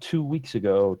believe, 2 weeks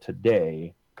ago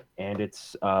today. And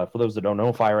it's, for those that don't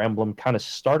know, Fire Emblem kind of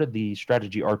started the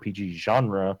strategy RPG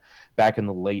genre back in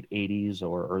the late 80s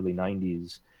or early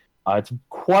 90s. It's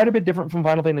quite a bit different from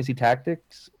Final Fantasy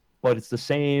Tactics, but it's the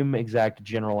same exact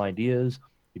general ideas.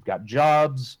 You've got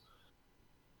jobs.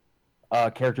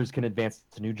 Characters can advance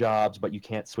to new jobs, but you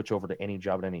can't switch over to any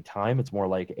job at any time. It's more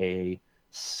like a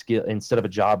skill. Instead of a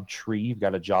job tree, you've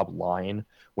got a job line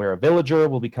where a villager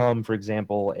will become, for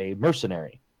example, a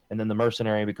mercenary. And then the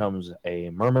mercenary becomes a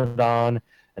myrmidon,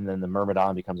 and then the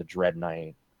myrmidon becomes a dread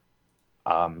knight.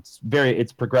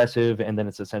 It's progressive, and then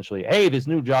it's essentially, hey, this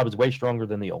new job is way stronger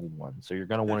than the old one, so you're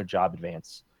going to want to job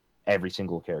advance every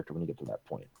single character when you get to that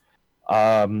point.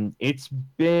 It's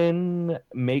been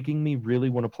making me really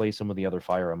want to play some of the other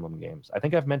Fire Emblem games. I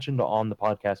think I've mentioned on the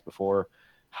podcast before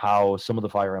how some of the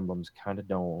Fire Emblems kind of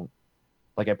don't,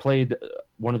 like, I played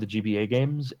one of the GBA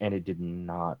games and it did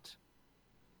not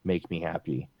make me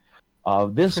happy.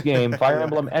 This game, Fire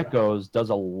Emblem Echoes,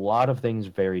 does a lot of things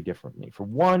very differently. For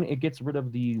one, it gets rid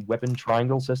of the weapon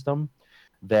triangle system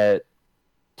that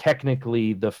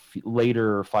technically the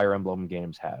later Fire Emblem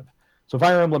games have. So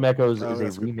Fire Emblem Echoes is a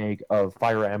That's good. remake of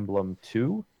Fire Emblem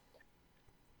 2.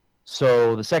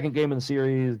 So the second game in the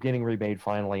series getting remade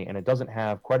finally, and it doesn't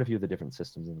have quite a few of the different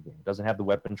systems in the game. It doesn't have the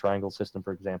weapon triangle system,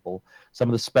 for example. Some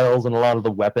of the spells and a lot of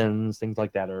the weapons, things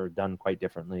like that, are done quite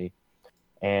differently.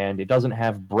 And it doesn't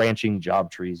have branching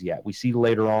job trees yet. We see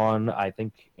later on, I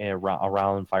think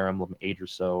around Fire Emblem 8 or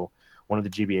so, one of the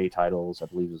GBA titles, I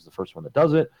believe, is the first one that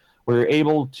does it, where you're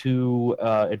able to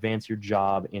advance your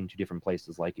job into different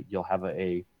places. Like you'll have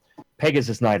a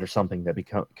Pegasus Knight or something that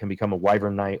can become a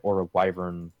Wyvern Knight or a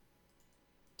Wyvern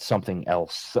something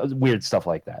else, weird stuff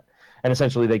like that. And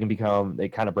essentially,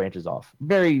 it kind of branches off.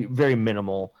 Very, very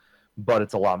minimal, but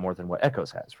it's a lot more than what Echoes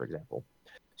has, for example.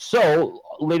 So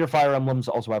later Fire Emblems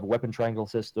also have a weapon triangle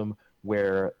system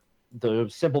where the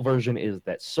simple version is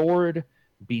that sword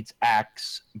beats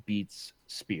axe beats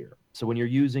spear. So when you're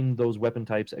using those weapon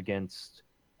types against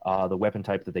the weapon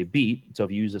type that they beat, so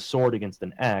if you use a sword against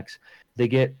an axe, they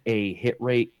get a hit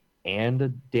rate and a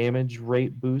damage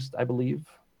rate boost, I believe.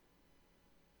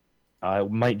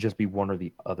 It might just be one or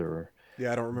the other.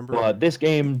 Yeah, I don't remember. But this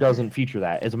game doesn't feature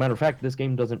that. As a matter of fact, this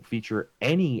game doesn't feature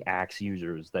any axe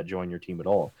users that join your team at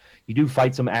all. You do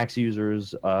fight some axe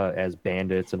users as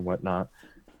bandits and whatnot,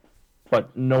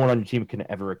 but no one on your team can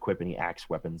ever equip any axe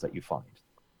weapons that you find.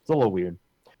 It's a little weird.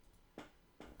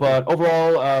 But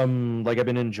overall, like I've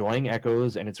been enjoying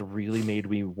Echoes, and it's really made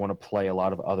me want to play a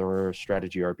lot of other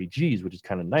strategy RPGs, which is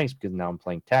kind of nice because now I'm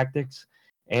playing Tactics,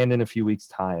 and in a few weeks'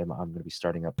 time, I'm going to be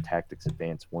starting up Tactics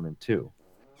Advance 1 and 2.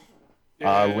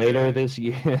 Later this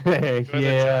year.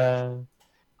 Yeah.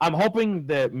 I'm hoping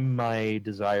that my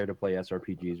desire to play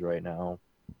SRPGs right now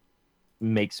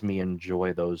makes me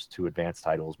enjoy those two advanced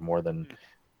titles more than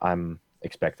I'm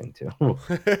expecting to.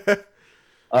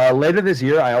 Later this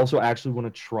year, I also actually want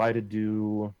to try to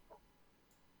do.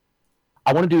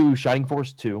 I want to do Shining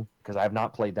Force 2 because I have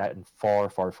not played that in far,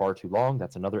 far, far too long.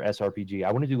 That's another SRPG.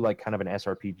 I want to do like kind of an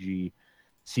SRPG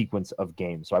sequence of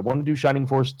games. So I want to do Shining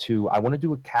Force 2. I want to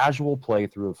do a casual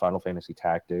playthrough of Final Fantasy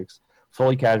Tactics,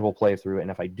 fully casual playthrough. And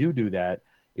if I do that,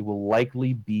 it will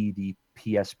likely be the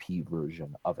PSP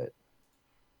version of it.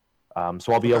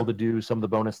 So I'll be able to do some of the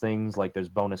bonus things, like there's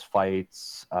bonus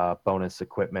fights, bonus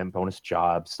equipment, bonus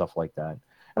jobs, stuff like that.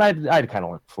 And I'd kind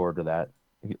of look forward to that,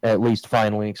 at least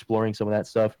finally exploring some of that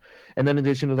stuff. And then in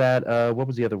addition to that, what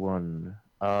was the other one?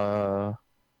 I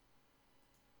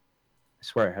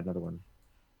swear I had another one.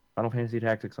 Final Fantasy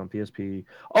Tactics on PSP.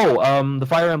 Oh, the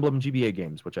Fire Emblem GBA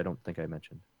games, which I don't think I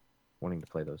mentioned. Wanting to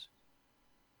play those.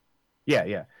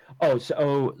 Yeah. Oh,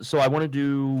 so I want to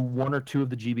do one or two of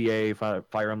the GBA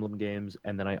Fire Emblem games,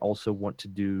 and then I also want to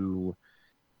do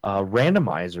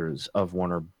randomizers of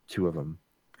one or two of them,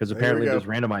 because apparently there's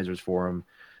randomizers for them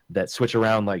that switch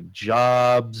around like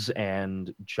jobs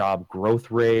and job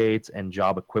growth rates and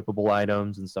job equipable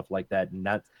items and stuff like that. And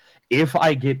that, if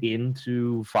I get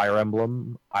into Fire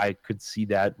Emblem, I could see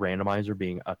that randomizer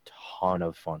being a ton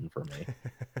of fun for me.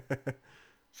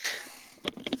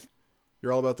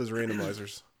 You're all about those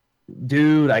randomizers.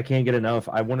 Dude, I can't get enough.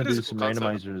 I want to That is do a some cool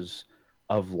concept. randomizers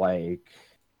of like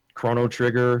Chrono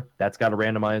Trigger, that's got a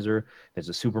randomizer. There's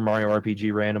a Super Mario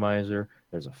RPG randomizer.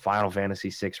 There's a Final Fantasy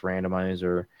VI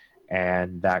randomizer,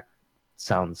 and that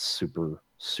sounds super,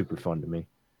 super fun to me.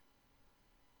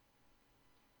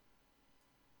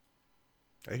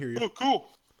 I hear you. Oh, cool.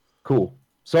 Cool.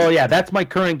 So yeah, that's my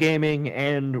current gaming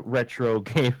and retro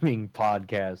gaming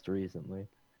podcast recently.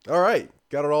 All right,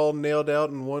 got it all nailed out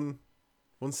in one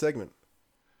segment.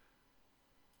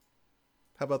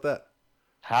 How about that?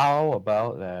 How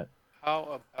about that?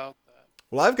 How about that?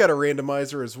 Well, I've got a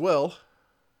randomizer as well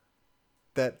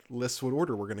that lists what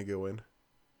order we're going to go in.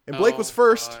 And Blake was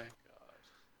first. My God.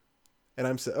 And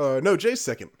I'm no, Jay's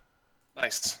second.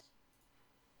 Nice.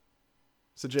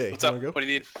 So Jay, What's you up? want to What go? do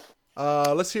you need?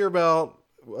 Let's hear about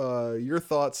your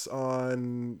thoughts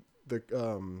on the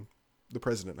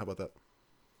president. How about that?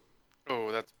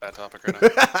 Oh, that's a bad topic right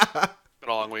now. Been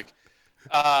a long week.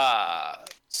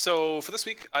 So for this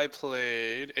week, I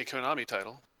played a Konami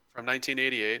title from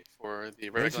 1988 for the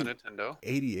regular Nintendo.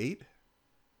 88?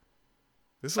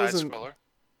 This Side wasn't scroller.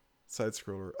 side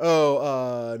scroller.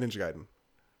 Oh, Ninja Gaiden.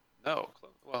 No,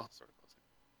 well, sort of close.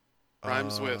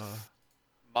 Rhymes with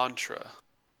mantra.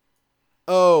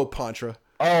 Oh, Contra.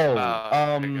 Oh,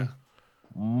 There you go.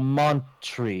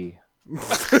 Montry.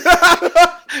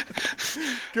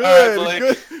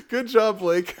 Good, good job,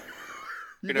 Blake.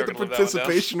 You You're get the never gonna live that one down.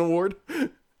 participation award.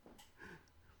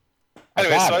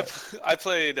 Anyway, got so I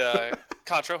played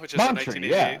Contra, which is a Montry, 1988.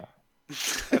 yeah.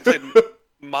 I played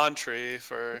Montry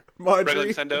for regular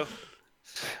Marjorie. Nintendo.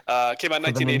 Came out in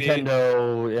For the 1988.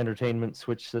 Nintendo Entertainment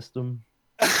Switch system.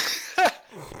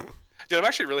 Dude, I'm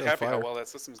actually really On happy how fire. well that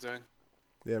system's doing.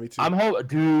 Yeah, me too.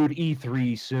 Dude,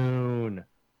 E3 soon.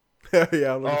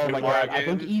 Yeah, I'm looking Oh forward my to god, More I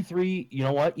think games. E3, you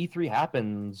know what? E3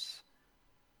 happens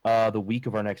the week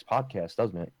of our next podcast,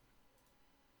 doesn't it?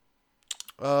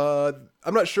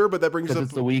 I'm not sure, but that brings Because up.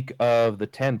 it's the week of the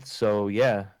 10th, so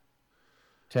yeah.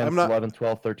 10th, I'm not- 11th,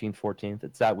 12th, 13th, 14th.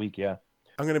 It's that week, yeah.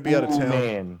 I'm gonna be out of Ooh, town.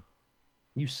 man.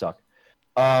 You suck.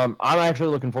 I'm actually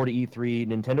looking forward to E3.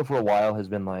 Nintendo for a while has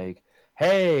been like,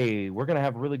 hey, we're gonna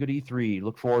have a really good E3.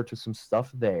 Look forward to some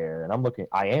stuff there. And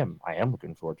I am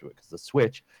looking forward to it because the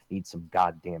Switch needs some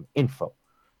goddamn info.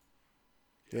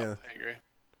 Yeah. I agree.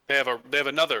 They have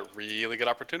another really good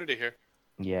opportunity here.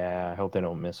 Yeah, I hope they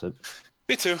don't miss it.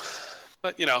 Me too.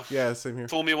 But you know, Yeah, same here.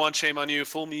 fool me once, shame on you.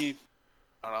 Fool me,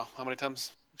 I don't know how many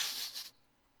times.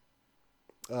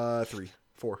 3,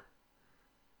 4.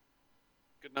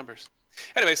 Good numbers.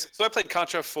 Anyways, so I played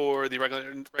Contra for the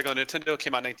regular Nintendo.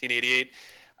 Came out in 1988,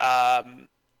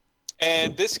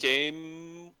 and this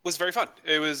game was very fun.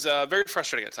 It was very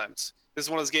frustrating at times. This is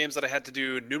one of those games that I had to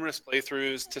do numerous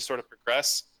playthroughs to sort of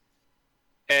progress.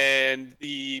 And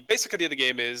the basic idea of the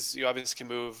game is you obviously can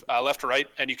move left or right,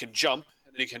 and you can jump,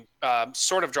 and then you can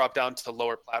sort of drop down to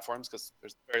lower platforms because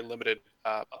there's very limited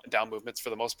up and down movements for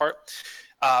the most part.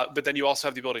 But then you also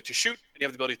have the ability to shoot, and you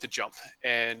have the ability to jump.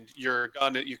 And your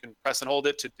gun, you can press and hold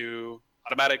it to do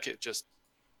automatic. It just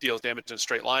deals damage in a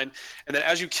straight line. And then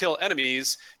as you kill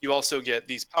enemies, you also get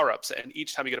these power-ups. And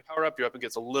each time you get a power-up, your weapon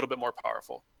gets a little bit more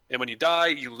powerful. And when you die,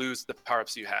 you lose the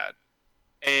power-ups you had.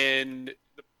 And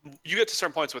you get to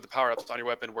certain points with the power-ups on your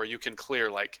weapon where you can clear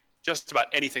like just about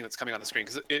anything that's coming on the screen,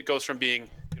 because it goes from being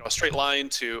a straight line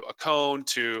to a cone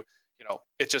to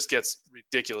it just gets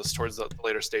ridiculous towards the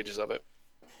later stages of it.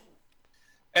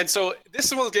 And so this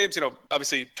is one of those games,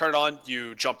 obviously turn it on,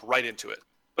 you jump right into it.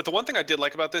 But the one thing I did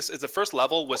like about this is the first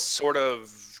level was sort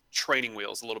of training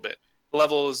wheels a little bit. The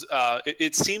levels,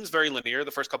 it seems very linear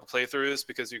the first couple playthroughs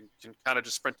because you can kind of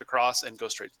just sprint across and go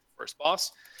straight to the first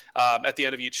boss. At the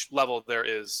end of each level, there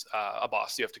is a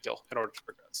boss you have to kill in order to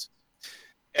progress.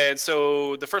 And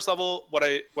so the first level, what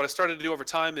I started to do over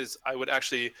time is I would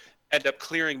actually end up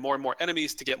clearing more and more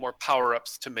enemies to get more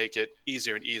power-ups to make it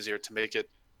easier and easier to make it,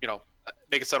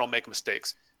 make it so I don't make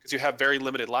mistakes. Because you have very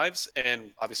limited lives,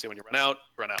 and obviously when you run out,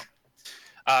 you run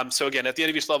out. So again, at the end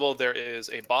of each level, there is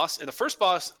a boss. And the first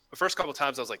couple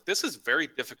times, I was like, this is very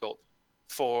difficult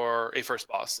for a first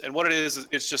boss. And what it is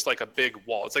it's just like a big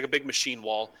wall. It's like a big machine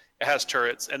wall. It has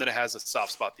turrets, and then it has a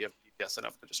soft spot that you have DPS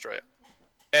enough to destroy it.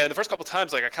 And the first couple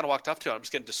times, like I kind of walked up to it, I'm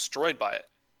just getting destroyed by it.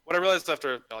 What I realized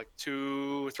after like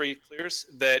 2 or 3 clears,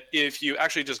 that if you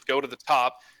actually just go to the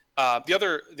top, the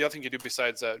other thing you do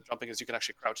besides jumping is you can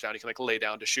actually crouch down. You can like lay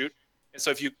down to shoot. And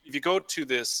so if you go to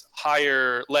this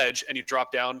higher ledge and you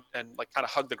drop down and like kind of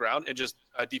hug the ground and just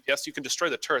DPS, you can destroy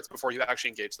the turrets before you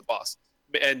actually engage the boss.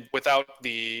 And without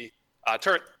the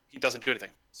turret, he doesn't do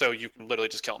anything. So you can literally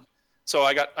just kill him. So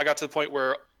I got to the point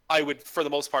where I would, for the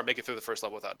most part, make it through the first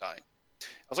level without dying.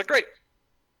 I was like, great.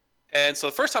 And so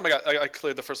the first time I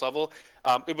cleared the first level,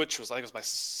 which was, I think it was my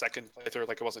second playthrough,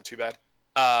 like it wasn't too bad.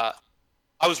 I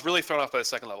was really thrown off by the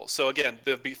second level. So again,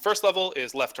 the first level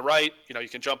is left to right. You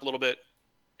can jump a little bit.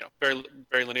 Very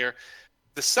very linear.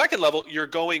 The second level, you're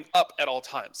going up at all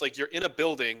times. Like you're in a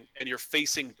building and you're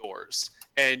facing doors,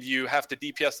 and you have to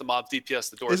DPS the mob,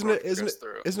 DPS the doors.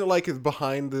 Isn't it like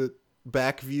behind the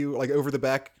back view, like over the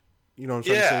back? You know what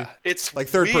I'm trying to say? It's like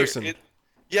third weird. person. It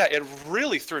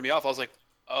really threw me off. I was like,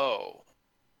 oh,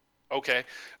 okay.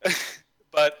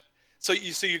 But so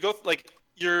you go like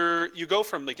you go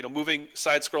from like moving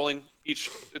side scrolling each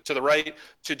to the right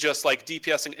to just like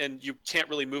DPSing, and you can't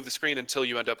really move the screen until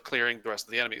you end up clearing the rest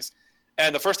of the enemies.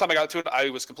 And the first time I got to it, I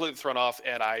was completely thrown off,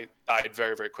 and I died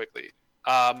very very quickly.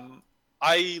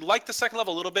 I like the second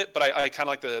level a little bit, but I kind of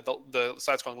like the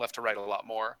side scrolling left to right a lot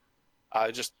more.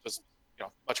 It just was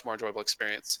much more enjoyable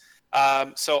experience.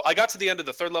 So I got to the end of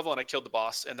the third level and I killed the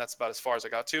boss, and that's about as far as I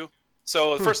got to.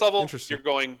 So the first level, you're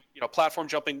going, platform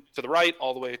jumping to the right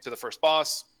all the way to the first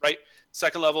boss, right?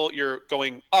 Second level, you're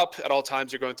going up at all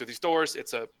times. You're going through these doors.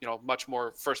 It's a much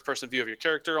more first-person view of your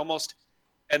character almost,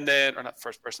 and then or not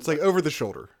first person. It's like over the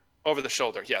shoulder. Over the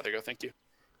shoulder, yeah. There you go. Thank you.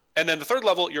 And then the third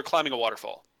level, you're climbing a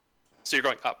waterfall, so you're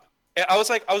going up. And I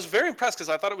was very impressed because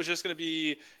I thought it was just going to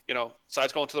be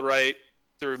sides going to the right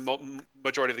through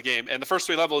majority of the game, and the first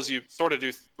three levels you sort of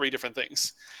do three different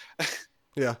things.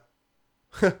 Yeah.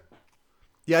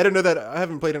 Yeah, I didn't know that. I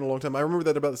haven't played in a long time. I remember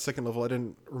that about the second level. I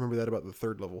didn't remember that about the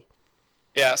third level.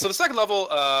 Yeah, so the second level,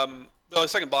 the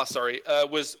second boss, sorry,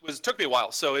 was took me a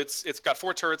while. So it's got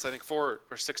 4 turrets, I think 4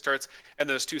 or 6 turrets, and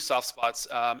there's 2 soft spots,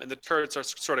 and the turrets are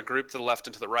sort of grouped to the left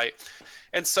and to the right.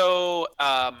 And so,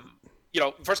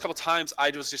 first couple times I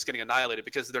was just getting annihilated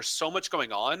because there's so much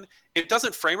going on. It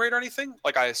doesn't frame rate or anything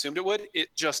like I assumed it would.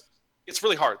 It's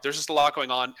really hard. There's just a lot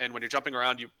going on, and when you're jumping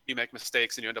around, you make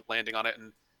mistakes and you end up landing on it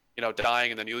and dying,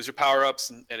 and then you lose your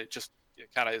power-ups, and it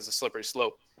kind of is a slippery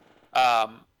slope.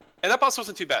 And that boss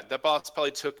wasn't too bad. That boss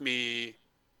probably took me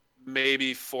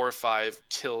maybe 4 or 5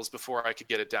 kills before I could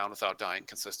get it down without dying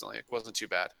consistently. It wasn't too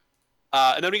bad.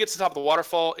 And then when you get to the top of the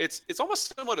waterfall, it's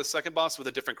almost similar to the second boss with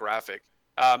a different graphic.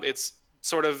 It's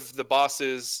sort of the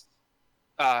boss's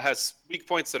has weak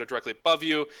points that are directly above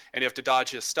you, and you have to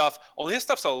dodge his stuff. Only his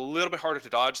stuff's a little bit harder to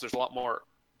dodge. There's a lot more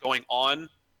going on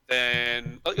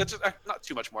than it's just, not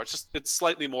too much more. It's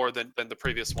slightly more than the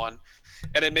previous one,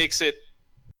 and it makes it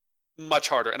much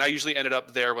harder. And I usually ended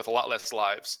up there with a lot less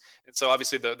lives. And so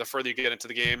obviously the further you get into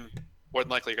the game, more than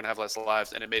likely you're gonna have less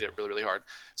lives, and it made it really really hard.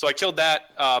 So I killed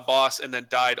that boss and then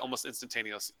died almost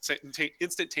instantaneously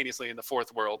in the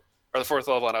fourth level,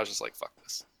 and I was just like, fuck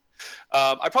this.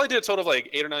 I probably did a total of like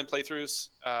 8 or 9 playthroughs.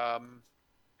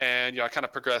 And I kind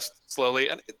of progressed slowly,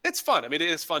 and it's fun. I mean, it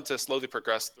is fun to slowly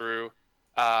progress through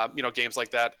games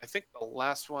like that. I think the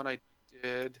last one I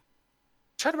did,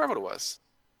 I'm trying to remember what it was.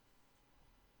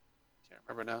 Can't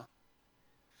remember now.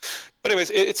 But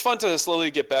anyways, it's fun to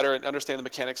slowly get better and understand the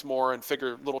mechanics more and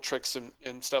figure little tricks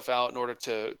and stuff out in order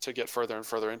to get further and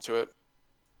further into it.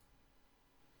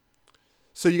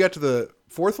 So you got to the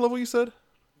 4th level, you said?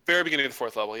 Very beginning of the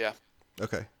 4th level, yeah.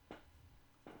 Okay.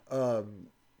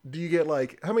 Do you get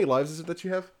how many lives is it that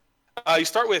you have? You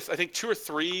start with I think 2 or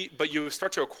 3, but you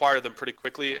start to acquire them pretty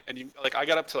quickly, and I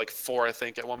got up to 4 I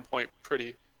think at one point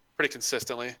pretty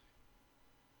consistently.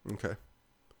 Okay.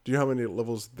 Do you know how many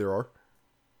levels there are?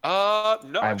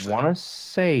 No. I want to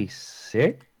say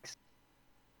 6.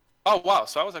 Oh wow!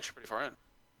 So I was actually pretty far in.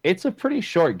 It's a pretty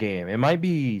short game. It might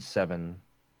be 7.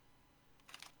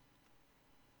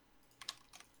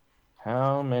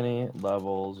 How many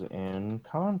levels in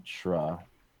Contra?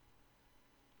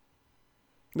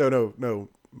 No.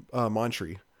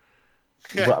 Montry.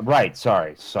 Right.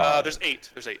 Sorry. There's 8.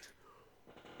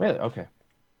 Really? Okay.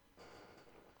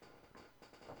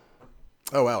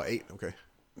 Oh wow, 8. Okay.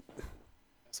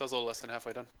 So I was a little less than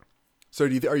halfway done. So are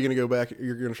you going to go back?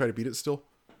 You're going to try to beat it still?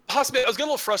 Possibly. I was getting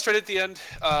a little frustrated at the end.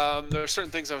 There were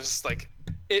certain things I was just like,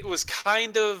 it was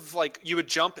kind of like you would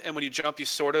jump, and when you jump, you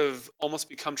sort of almost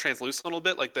become translucent a little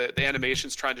bit. Like the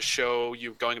animation's trying to show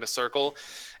you going in a circle.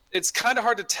 It's kind of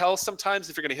hard to tell sometimes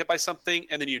if you're going to hit by something,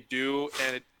 and then you do,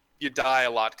 and you die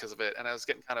a lot because of it. And I was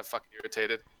getting kind of fucking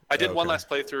irritated. I did one last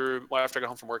playthrough after I got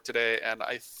home from work today, and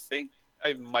I think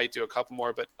I might do a couple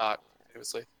more, but not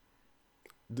continuously.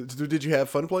 Did you have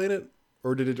fun playing it?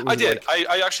 Or did it? I did.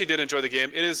 I actually did enjoy the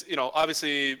game. It is,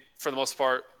 obviously for the most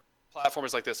part,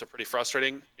 platformers like this are pretty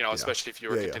frustrating, especially if you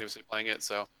were continuously playing it.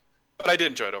 So, but I did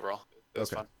enjoy it overall. It was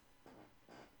fun.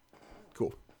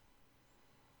 Cool.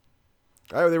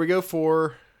 All right, there we go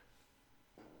for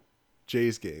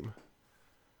Jay's game.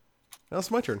 Now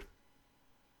it's my turn.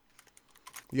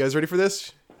 You guys ready for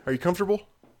this? Are you comfortable?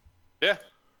 Yeah.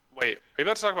 Wait, are you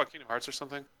about to talk about Kingdom Hearts or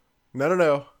something?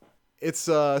 No. It's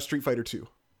Street Fighter 2.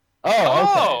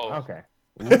 Oh, okay.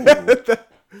 Ooh.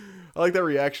 I like that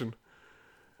reaction.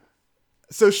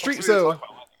 So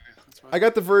I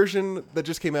got the version that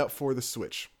just came out for the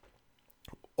Switch.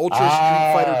 Ultra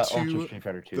Ultra Street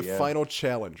Fighter 2, the yeah. final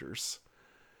challengers.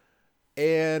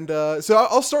 And so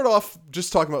I'll start off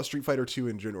just talking about Street Fighter 2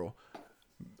 in general.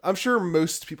 I'm sure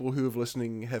most people who have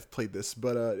listening have played this,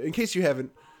 but in case you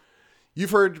haven't,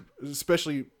 you've heard,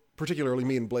 particularly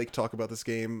me and Blake talk about this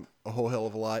game a whole hell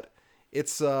of a lot.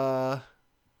 It's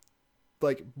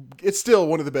it's still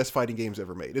one of the best fighting games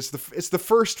ever made. It's the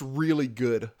first really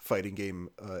good fighting game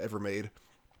ever made.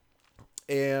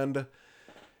 And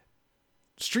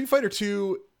Street Fighter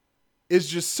 2 is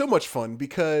just so much fun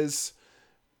because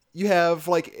you have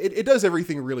it does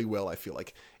everything really well. I feel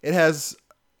like it has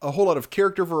a whole lot of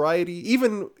character variety,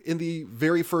 even in the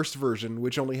very first version,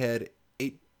 which only had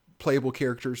 8 playable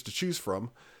characters to choose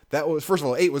from. That was, first of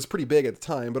all, 8 was pretty big at the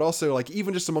time, but also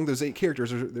even just among those 8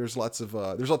 characters, there's lots of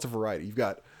variety. You've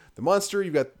got the monster,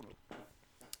 you've got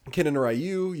Ken and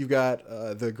Ryu, you've got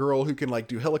the girl who can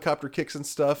do helicopter kicks and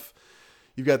stuff.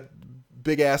 You've got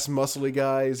big ass muscly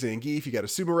guys, Zangief. You got a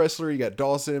sumo wrestler. You got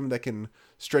Dhalsim that can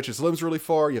stretch his limbs really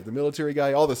far. You have the military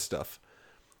guy. All this stuff.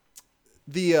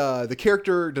 The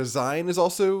character design is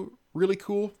also really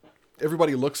cool.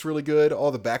 Everybody looks really good.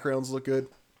 All the backgrounds look good.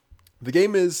 The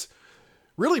game is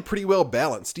really pretty well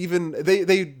balanced. Even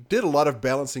they did a lot of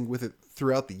balancing with it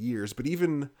throughout the years, but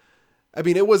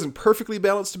it wasn't perfectly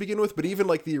balanced to begin with, but even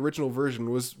the original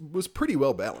version was pretty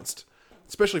well balanced,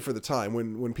 especially for the time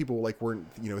when people weren't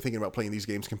thinking about playing these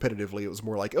games competitively. It was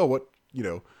more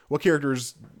what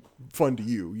character's fun to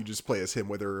you? You just play as him,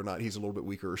 whether or not he's a little bit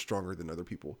weaker or stronger than other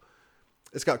people.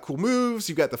 It's got cool moves.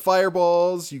 You've got the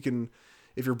fireballs. You can,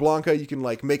 if you're Blanca, you can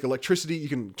make electricity. You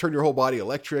can turn your whole body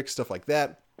electric, stuff like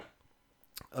that.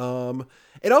 And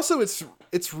also it's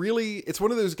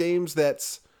one of those games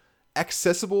that's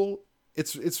accessible.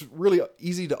 It's really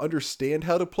easy to understand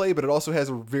how to play, but it also has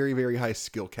a very, very high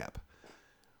skill cap,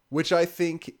 which I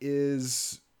think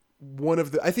is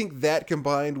I think that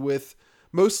combined with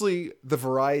mostly the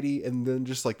variety and then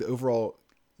just the overall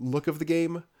look of the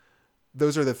game,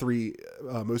 those are the 3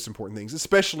 most important things,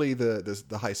 especially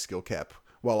the high skill cap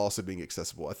while also being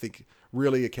accessible. I think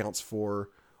really accounts for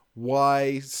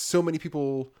why so many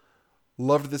people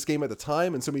loved this game at the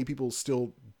time and so many people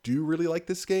still do really like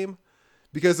this game,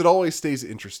 because it always stays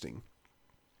interesting.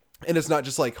 And it's not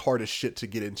just hard as shit to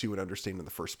get into and understand in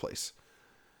the first place.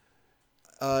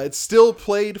 It's still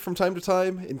played from time to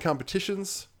time in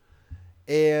competitions,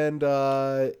 and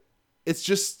it's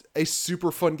just a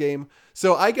super fun game.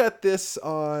 So I got this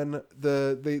on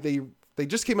they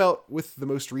just came out with the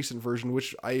most recent version,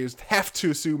 which I have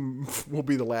to assume will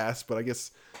be the last, but I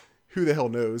guess who the hell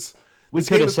knows. We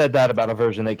could have said that about a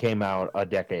version that came out a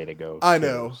decade ago. I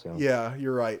know. So. Yeah,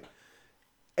 you're right.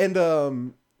 And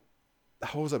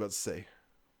what was I about to say?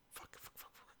 Fuck.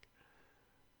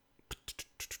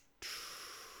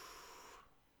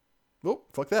 Oh,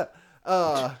 fuck that.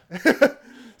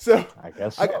 So I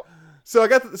guess so. I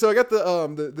got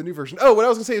the new version. Oh, what I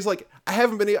was gonna say is I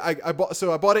haven't been. I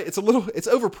bought it. It's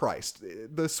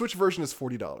overpriced. The Switch version is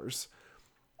 $40.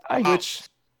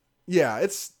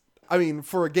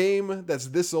 For a game that's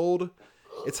this old,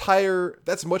 it's higher.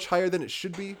 That's much higher than it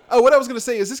should be. Oh, what I was gonna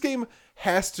say is this game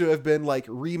has to have been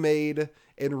remade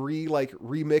and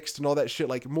remixed and all that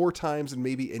shit more times than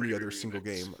maybe any other single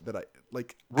game that I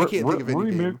can't think of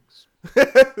any game.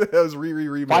 That was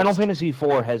remix. Final Fantasy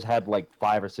IV has had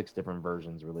 5 or 6 different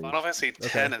versions released. Final Fantasy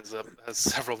X has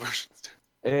several versions.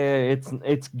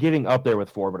 It's getting up there with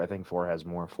 4, but I think 4 has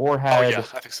more. 4 had I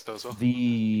think so as well.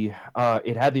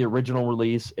 It had the original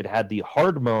release. It had the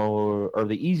hard mode or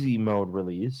the easy mode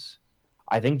release.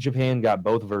 I think Japan got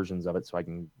both versions of it, so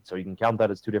you can count that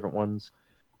as 2 different ones.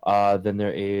 Then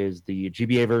there is the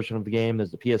GBA version of the game.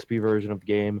 There's the PSP version of the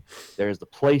game. There's the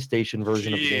PlayStation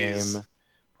version of the game.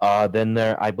 Then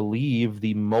I believe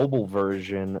the mobile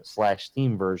version /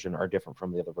 Steam version are different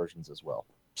from the other versions as well.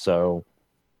 So,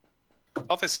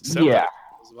 yeah,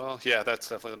 as well. Yeah, that's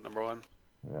definitely the number 1.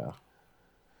 Yeah.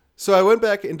 So I went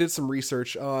back and did some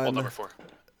research on number 4.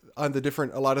 On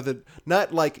a lot of the,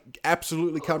 not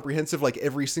absolutely comprehensive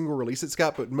every single release it's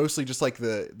got, but mostly just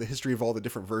the history of all the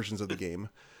different versions of the game.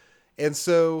 And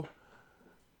so,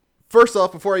 first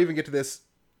off, before I even get to this,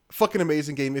 fucking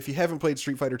amazing game. If you haven't played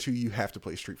Street Fighter 2, you have to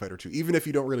play Street Fighter 2, even if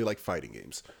you don't really like fighting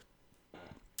games.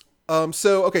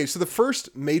 So the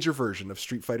first major version of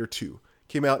Street Fighter 2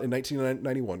 came out in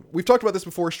 1991. We've talked about this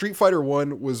before. Street Fighter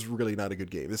 1 was really not a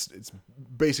good game. It's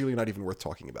basically not even worth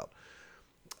talking about.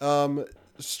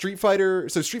 Street Fighter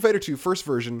 2 first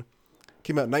version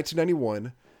came out in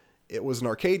 1991. It was an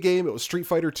arcade game. It was Street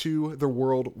Fighter II: The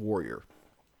World Warrior.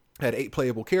 It had 8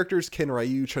 playable characters: Ken,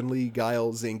 Ryu, Chun-Li,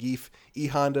 Guile, Zangief, E.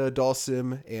 Honda,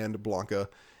 Dalsim, and Blanka.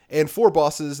 And 4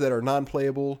 bosses that are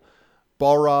non-playable: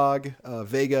 Balrog,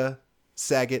 Vega,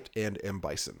 Sagat, and M.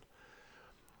 Bison.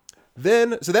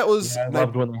 Then, so that was... Yeah, I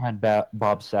loved when they had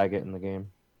Bob Saget in the game.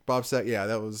 Bob Sagat, yeah,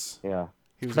 that was... Yeah.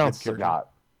 He was a good character. Sagat,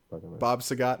 by the way. Bob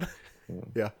Sagat. Yeah.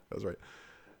 Yeah, that was right.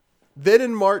 Then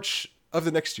in March of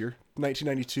the next year,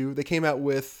 1992, they came out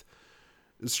with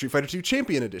Street Fighter II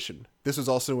Champion Edition. This was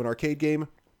also an arcade game.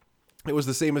 It was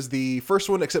the same as the first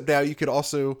one, except now you could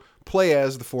also play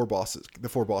as the 4 bosses. The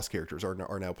 4 boss characters are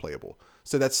now playable.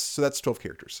 So that's 12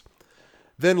 characters.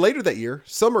 Then later that year,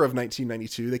 summer of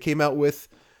 1992, they came out with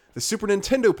the Super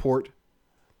Nintendo port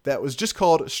that was just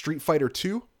called Street Fighter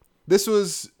II. This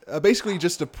was basically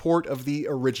just a port of the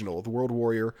original, the World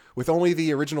Warrior, with only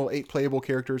the original 8 playable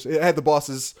characters. It had the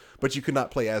bosses, but you could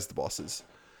not play as the bosses.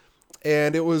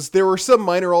 And there were some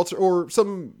minor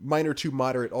some minor to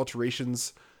moderate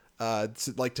alterations,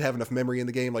 to have enough memory in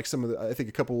the game. Like I think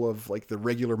a couple of like the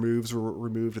regular moves were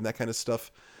removed and that kind of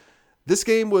stuff. This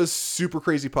game was super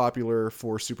crazy popular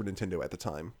for Super Nintendo at the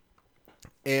time.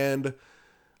 And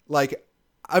like,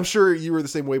 I'm sure you were the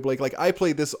same way, Blake. Like, I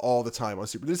played this all the time on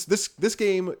Super. This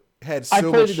game had so much... I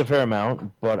played it a fair amount,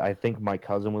 but I think my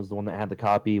cousin was the one that had the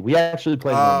copy. We actually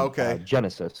played on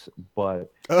Genesis,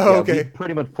 but we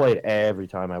pretty much played every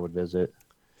time I would visit.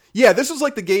 Yeah, this was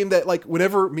like the game that, like,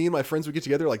 whenever me and my friends would get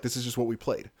together, like, this is just what we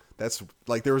played. That's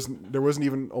like there wasn't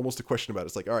even almost a question about it.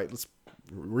 It's like, all right,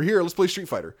 we're here, let's play Street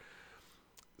Fighter.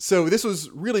 So this was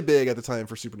really big at the time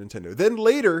for Super Nintendo. Then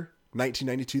later,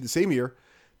 1992, the same year,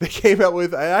 they came out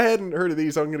with... I hadn't heard of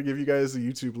these, so I'm going to give you guys a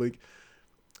YouTube link.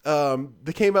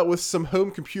 They came out with some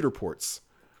home computer ports,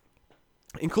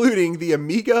 including the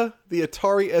Amiga, the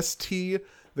Atari ST,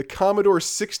 the Commodore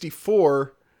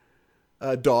 64,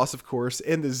 DOS, of course,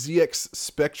 and the ZX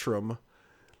Spectrum.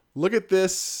 Look at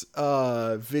this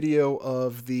video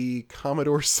of the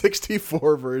Commodore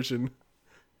 64 version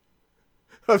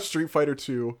of Street Fighter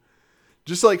 2.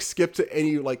 Just like skip to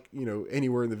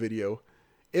anywhere in the video.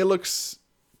 It looks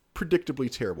predictably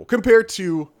terrible compared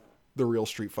to the real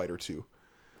Street Fighter 2.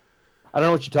 I don't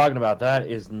know what you're talking about. That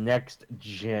is next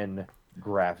gen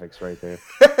graphics right there.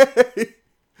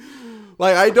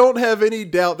 Like, I don't have any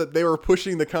doubt that they were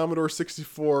pushing the Commodore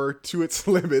 64 to its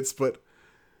limits, but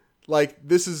like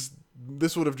this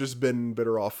would have just been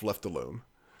better off left alone.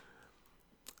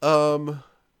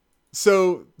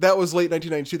 So that was late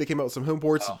 1992. They came out with some home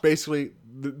ports, basically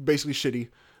shitty,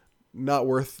 not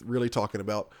worth really talking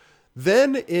about.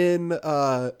 Then in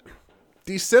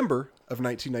December of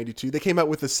 1992, they came out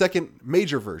with the second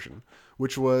major version,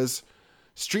 which was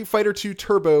Street Fighter II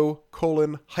Turbo: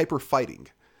 Hyper Fighting.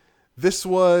 This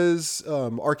was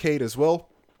arcade as well.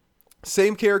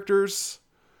 Same characters.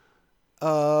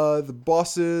 The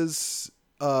bosses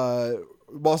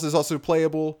also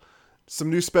playable. Some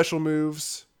new special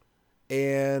moves.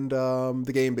 And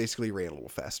the game basically ran a little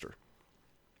faster.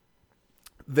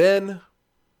 Then,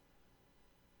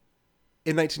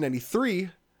 in 1993,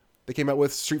 they came out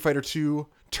with Street Fighter II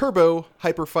Turbo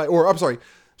Hyper Fight,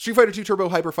 Street Fighter II Turbo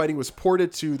Hyper Fighting was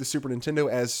ported to the Super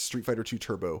Nintendo as Street Fighter II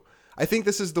Turbo. I think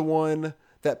this is the one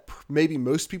that maybe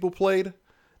most people played.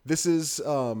 This is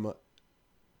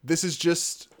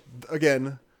just,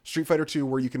 again, Street Fighter II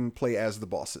where you can play as the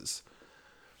bosses.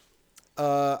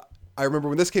 I remember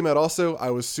when this came out also,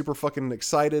 I was super fucking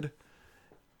excited.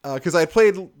 Because I had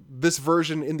played this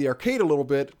version in the arcade a little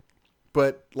bit,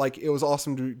 but like it was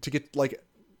awesome to get like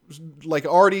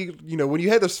already, when you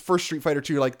had this first Street Fighter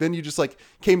 2, like then you just like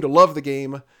came to love the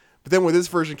game. But then when this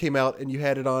version came out and you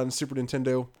had it on Super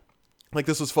Nintendo, like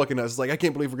this was fucking nuts. It's like, I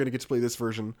can't believe we're going to get to play this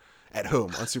version at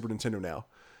home on Super Nintendo now.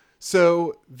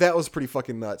 So that was pretty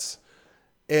fucking nuts.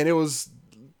 And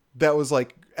that was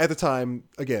like, at the time,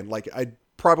 again, like I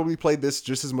probably played this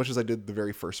just as much as I did the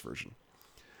very first version.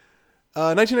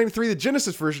 1993, the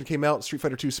Genesis version came out, Street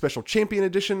Fighter II Special Champion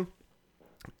Edition.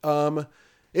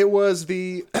 It was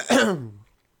the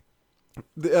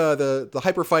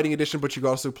hyper fighting edition, but you could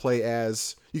also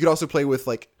play with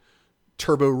like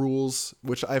turbo rules,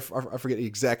 which I forget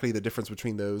exactly the difference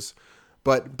between those,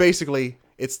 but basically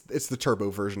it's the turbo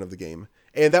version of the game.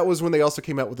 And that was when they also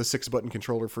came out with a 6-button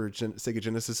controller for Sega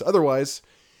Genesis. Otherwise,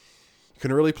 you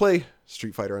couldn't really play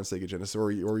Street Fighter on Sega Genesis,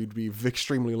 or you'd be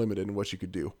extremely limited in what you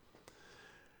could do.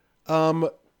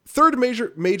 Third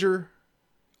major,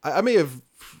 I may have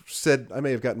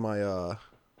gotten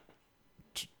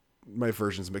my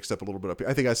versions mixed up a little bit up here.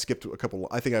 I think I skipped a couple.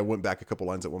 I think I went back a couple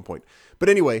lines at one point. But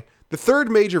anyway, the third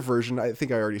major version, I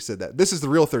think I already said that. This is the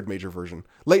real third major version.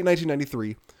 Late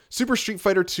 1993, Super Street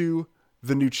Fighter 2,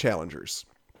 The New Challengers.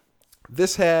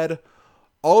 This had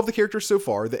all of the characters so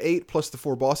far, the 8 plus the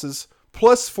 4 bosses,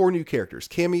 plus 4 new characters,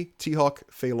 Cammy, T-Hawk,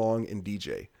 Fei Long, and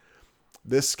DJ.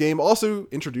 This game also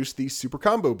introduced the Super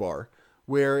Combo Bar,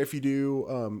 where if you do,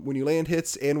 when you land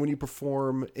hits and when you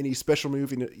perform any special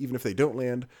move, even if they don't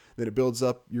land, then it builds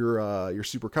up your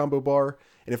Super Combo Bar.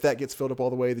 And if that gets filled up all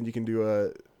the way, then you can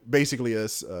do basically a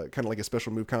kind of like a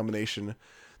special move combination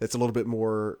that's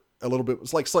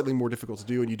it's like slightly more difficult to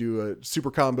do. And you do a super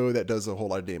combo that does a whole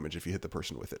lot of damage if you hit the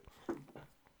person with it.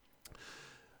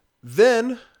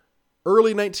 Then,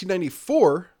 early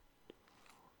 1994,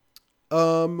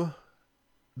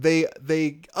 they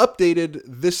updated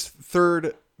this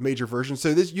third major version.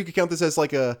 So this, you could count this as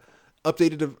like a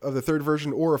updated of the third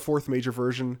version or a fourth major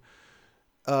version.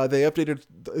 They updated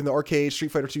in the arcade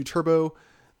Street Fighter 2 Turbo.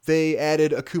 They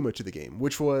added Akuma to the game,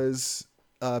 which was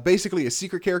basically a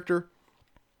secret character,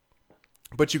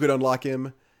 but you could unlock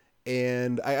him.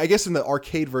 And I guess in the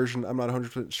arcade version, I'm not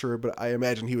 100% sure, but I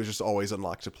imagine he was just always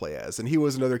unlocked to play as. And he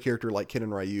was another character like Ken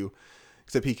and Ryu,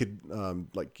 except he could,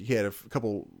 he had a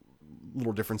couple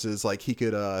little differences, like he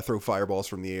could throw fireballs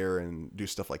from the air and do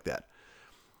stuff like that.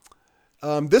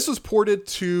 This was ported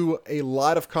to a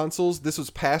lot of consoles. This was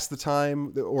past the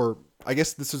time, or I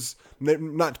guess this was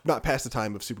not past the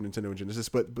time of Super Nintendo and Genesis,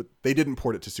 but they didn't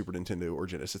port it to Super Nintendo or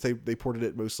Genesis. They ported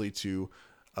it mostly to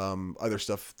other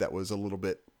stuff that was a little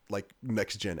bit like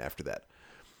next gen after that.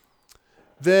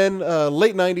 Then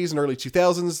late 90s and early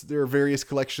 2000s, there are various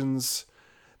collections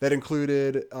that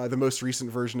included the most recent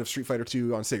version of Street Fighter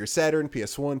 2 on Sega Saturn,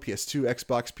 PS1, PS2,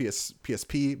 Xbox,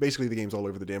 PSP, basically the game's all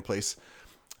over the damn place.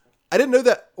 I didn't know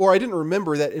that, or I didn't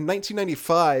remember that in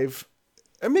 1995,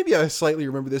 and maybe I slightly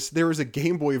remember this, there was a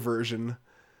Game Boy version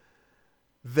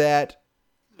that,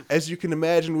 as you can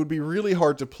imagine, would be really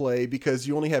hard to play because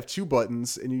you only have 2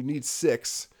 buttons and you need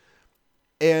 6.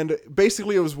 And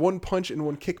basically, it was one punch and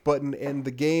one kick button, and the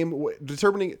game to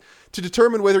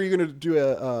determine whether you're going to do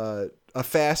a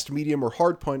fast, medium, or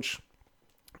hard punch.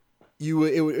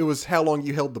 It was how long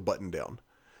you held the button down.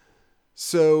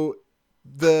 So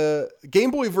the Game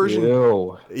Boy version,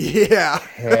 yeah,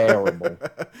 terrible.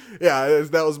 Yeah,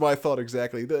 that was my thought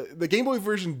exactly. The Game Boy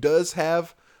version does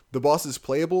have the bosses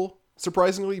playable,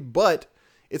 surprisingly, but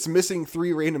it's missing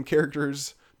 3 random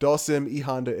characters: Dhalsim, E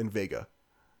Honda, and Vega.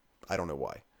 I don't know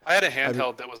why. I had a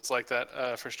handheld that was like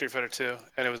that for Street Fighter 2,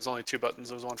 and it was only 2 buttons.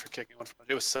 There was one for kicking, one for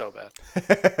punching. It was so bad.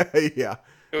 Yeah.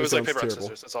 It was like paper, rock,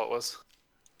 scissors. That's all it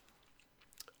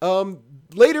was.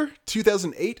 Later,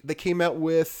 2008, they came out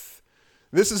with...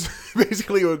 This is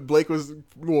basically what Blake was...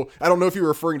 Well, I don't know if you were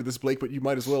referring to this, Blake, but you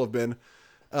might as well have been.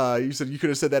 You said you could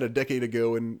have said that a decade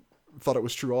ago and thought it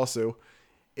was true also.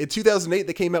 In 2008,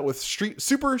 they came out with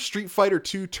Super Street Fighter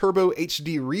 2 Turbo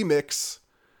HD Remix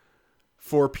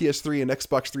for PS3 and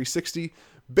Xbox 360.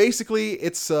 Basically,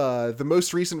 it's the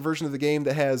most recent version of the game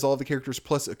that has all the characters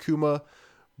plus Akuma,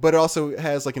 but it also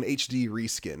has like an HD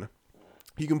reskin.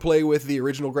 You can play with the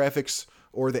original graphics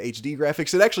or the HD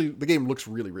graphics. The game looks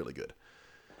really, really good.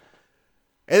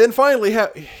 And then finally,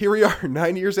 here we are,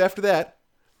 9 years after that,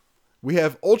 we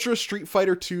have Ultra Street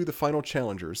Fighter 2 The Final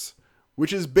Challengers,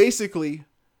 which is basically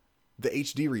the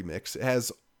HD remix. It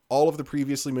has all of the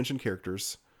previously mentioned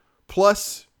characters,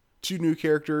 plus 2 new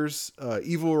characters,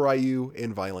 Evil Ryu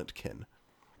and Violent Ken.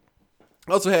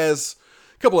 It also has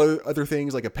a couple of other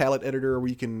things, like a palette editor where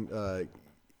you can...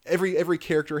 Every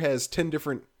character has 10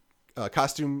 different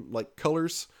costume like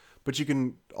colors, but you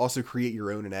can also create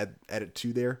your own and add it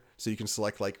to there. So you can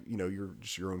select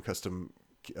your own custom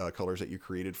colors that you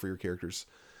created for your characters.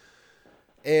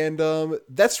 And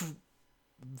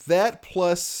that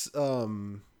plus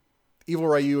Evil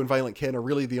Ryu and Violent Ken are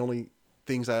really the only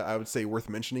things I would say worth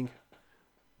mentioning.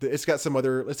 It's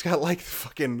got like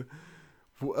fucking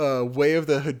Way of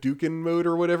the Hadouken mode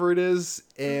or whatever it is,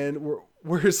 and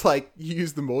where it's like you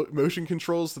use the motion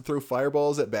controls to throw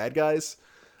fireballs at bad guys.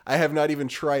 I have not even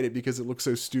tried it because it looks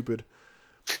so stupid,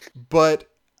 but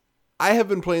I have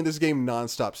been playing this game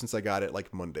nonstop since I got it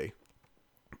like Monday.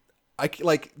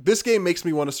 This game makes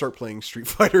me want to start playing Street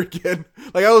Fighter again.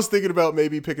 Like I was thinking about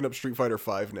maybe picking up Street Fighter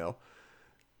 5 now.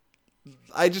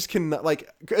 I just cannot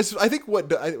I think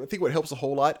what helps a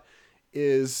whole lot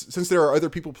is since there are other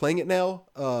people playing it now,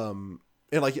 and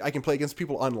like I can play against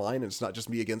people online and it's not just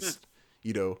me against,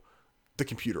 the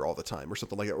computer all the time or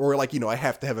something like that. Or I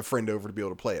have to have a friend over to be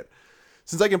able to play it.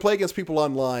 Since I can play against people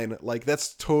online, like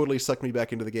that's totally sucked me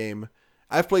back into the game.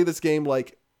 I've played this game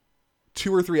like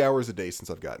 2 or 3 hours a day since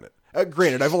I've gotten it.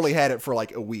 Granted, I've only had it for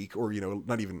like a week, or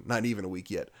not even a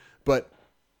week yet. But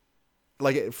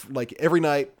like every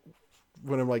night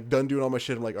when I'm like done doing all my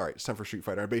shit, I'm like, all right, it's time for Street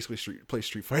Fighter. I basically play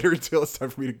Street Fighter until it's time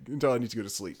for me until I need to go to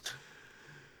sleep.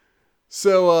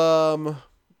 So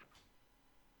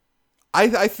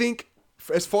I think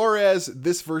as far as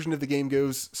this version of the game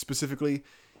goes specifically,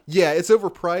 yeah, it's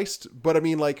overpriced. But I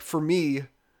mean, like for me,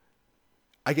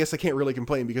 I guess I can't really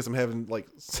complain because I'm having like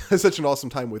such an awesome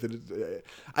time with it.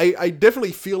 I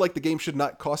definitely feel like the game should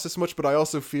not cost this much, but I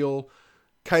also feel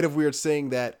kind of weird saying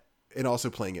that and also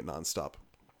playing it nonstop.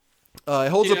 It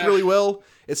holds up really well.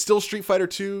 It's still Street Fighter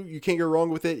 2. You can't go wrong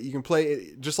with it. You can play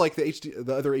it just like the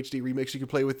other HD remakes. You can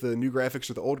play with the new graphics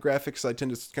or the old graphics. I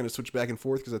tend to kind of switch back and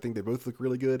forth because I think they both look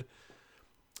really good.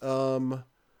 And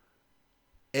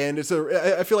I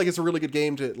feel like it's a really good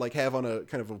game to like have on a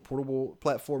kind of a portable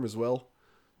platform as well.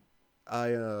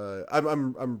 I'm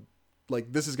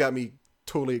like, this has got me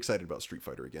totally excited about Street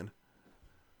Fighter again.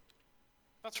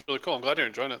 That's really cool. I'm glad you're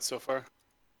enjoying it so far.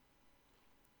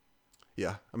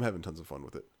 Yeah, I'm having tons of fun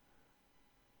with it.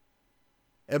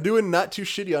 I'm doing not too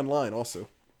shitty online also.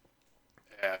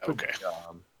 Yeah, okay.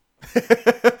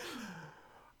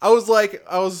 I was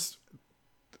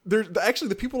there. Actually,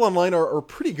 the people online are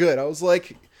pretty good. I was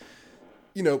like,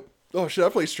 oh shit, I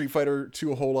play Street Fighter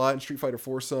 2 a whole lot and Street Fighter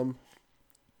 4 some.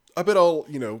 I bet I'll,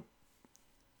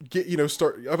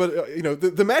 start. I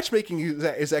bet, the matchmaking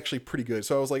is actually pretty good.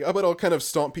 So I was like, I bet I'll kind of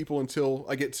stomp people until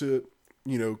I get to,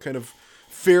 kind of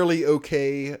fairly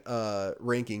okay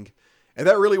ranking. And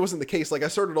that really wasn't the case. Like I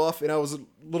started off and I was a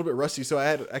little bit rusty, so I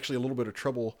had actually a little bit of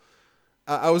trouble.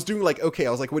 I was doing like okay, I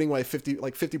was like winning my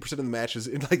 50% of the matches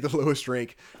in like the lowest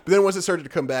rank. But then once it started to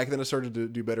come back, then I started to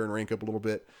do better and rank up a little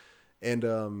bit. And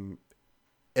I'm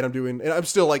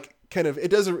still like kind of, I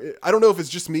don't know if it's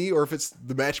just me or if it's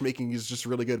the matchmaking is just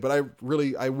really good, but I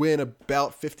win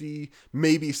about 50,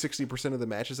 maybe 60% of the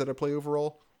matches that I play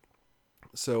overall.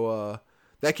 So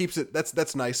that keeps it,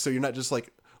 that's nice. So you're not just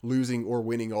like losing or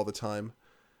winning all the time.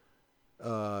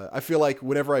 I feel like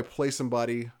whenever I play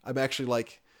somebody, I'm actually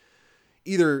like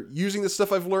either using the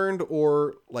stuff I've learned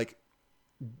or like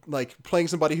playing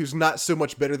somebody who's not so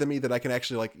much better than me that I can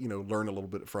actually like, learn a little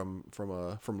bit from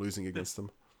losing against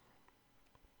them.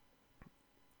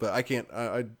 But I can't,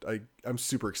 I'm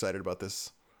super excited about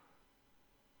this.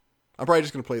 I'm probably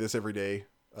just going to play this every day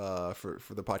for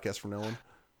the podcast from now on.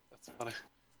 That's funny.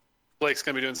 Blake's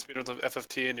going to be doing speedruns of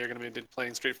FFT and you're going to be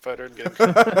playing Street Fighter and getting...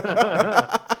 I'm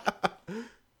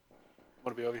going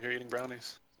to be over here eating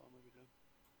brownies.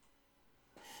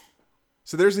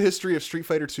 So there's the history of Street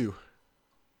Fighter 2.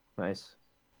 Nice.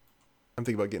 I'm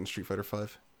thinking about getting Street Fighter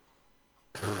 5.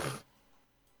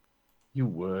 You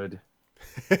would.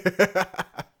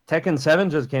 Tekken 7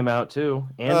 just came out too,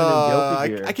 and the new Guilty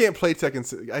Gear. I can't play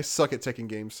Tekken. I suck at Tekken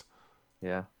games.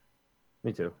 Yeah,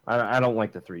 me too. I don't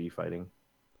like the 3D fighting.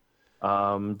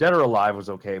 Dead or Alive was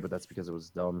okay, but that's because it was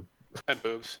dumb. And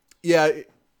boobs. Yeah,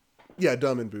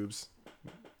 dumb and boobs.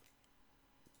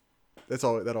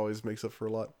 That always makes up for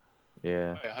a lot.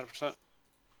 Yeah. Oh, yeah, 100%.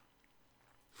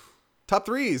 Top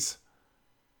threes.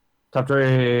 Top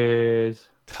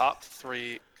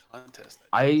three contest.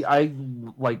 I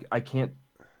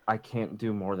can't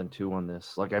do more than 2 on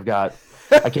this. Like I've got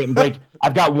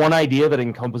one idea that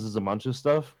encompasses a bunch of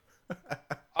stuff.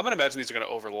 I'm gonna imagine these are gonna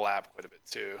overlap quite a bit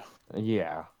too.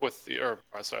 Yeah. There'll be a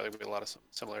lot of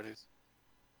similarities.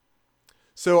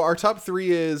 So our top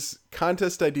 3 is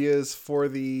contest ideas for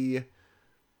the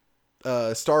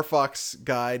Star Fox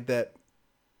guide that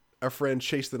our friend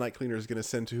Chase the Night Cleaner is going to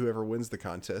send to whoever wins the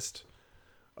contest.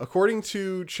 According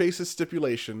to Chase's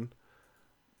stipulation,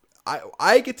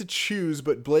 I get to choose,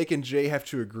 but Blake and Jay have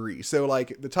to agree. So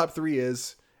like the top 3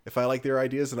 is if I like their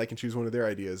ideas, then I can choose one of their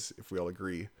ideas if we all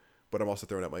agree. But I'm also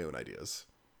throwing out my own ideas.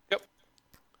 Yep.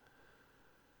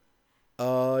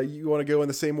 You want to go in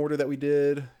the same order that we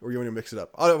did, or you want to mix it up?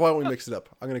 Why don't we mix it up?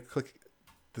 I'm going to click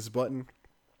this button.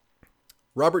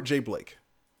 Robert J. Blake.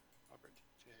 Okay.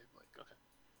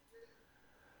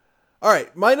 All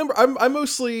right, my number. I'm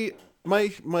mostly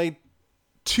my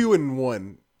 2 and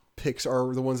 1 picks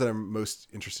are the ones that I'm most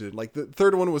interested in. Like the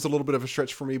third one was a little bit of a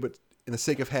stretch for me, but in the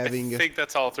sake of having, I think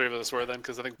that's all 3 of us were then,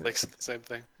 because I think Blake said the same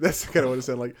thing. That's kind of what it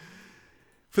sounded like.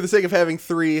 For the sake of having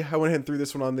 3, I went ahead and threw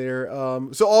this one on there.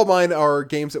 So all mine are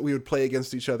games that we would play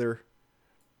against each other.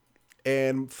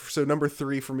 And so number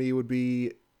 3 for me would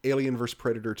be Alien vs.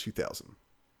 Predator 2000.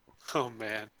 Oh,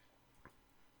 man.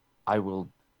 I will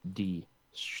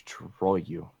destroy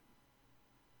you.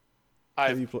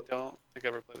 I don't think I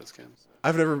ever played this game. So.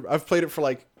 I've played it for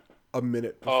like a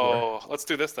minute before. Oh, let's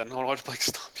do this then. I want to watch Blake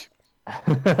stomp you.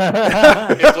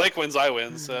 If Blake wins, I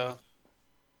win. So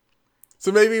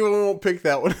maybe we won't pick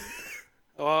that one.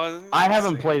 well, I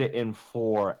haven't played it in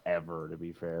forever, to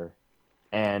be fair.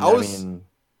 And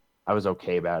I was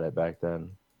okay about it back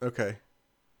then. Okay.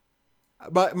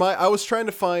 I was trying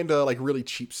to find like really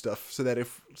cheap stuff so that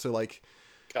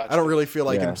gotcha. I don't really feel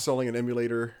like Yeah. installing an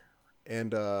emulator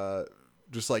and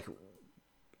just like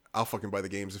I'll fucking buy the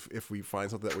games if we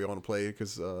find something that we want to play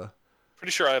because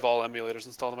Pretty sure I have all emulators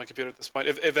installed on my computer at this point.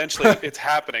 If eventually it's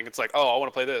happening, it's like, oh, I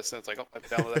want to play this, and it's like, oh, I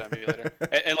download that emulator.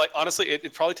 And like honestly,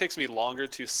 it probably takes me longer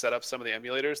to set up some of the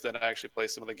emulators than I actually play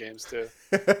some of the games too.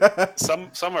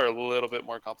 Some are a little bit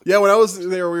more complicated. Yeah, when I was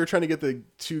there, we were trying to get the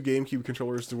 2 GameCube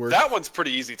controllers to work. That one's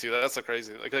pretty easy too. That's so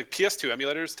crazy. Like PS2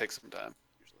 emulators take some time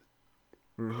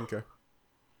usually. Okay.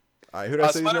 All right, who did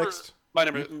I say is next? My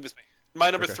number. My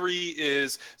number Okay. 3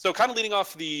 is so kind of leading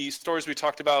off the stories we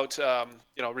talked about.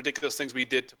 Ridiculous things we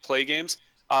did to play games.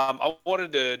 I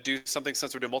wanted to do something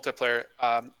since we're doing multiplayer.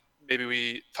 Maybe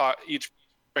we each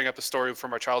bring up a story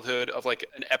from our childhood of like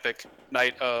an epic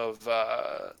night of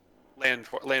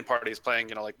LAN parties playing,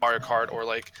 like Mario Kart or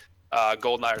like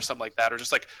GoldenEye or something like that, or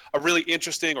just like a really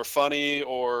interesting or funny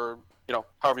or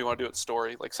however you want to do it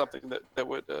story, like something that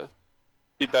would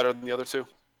be better than the other two.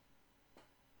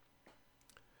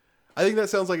 I think that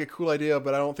sounds like a cool idea,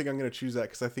 but I don't think I'm going to choose that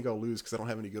because I think I'll lose because I don't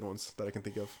have any good ones that I can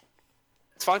think of.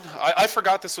 It's fine. I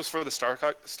forgot this was for the Star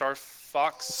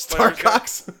Fox.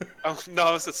 Starcox? Oh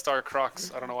no, it's Star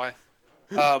Crocs. I don't know why.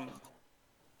 But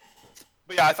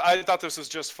yeah, I thought this was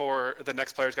just for the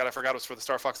next player's guide. I forgot it was for the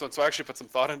Star Fox one, so I actually put some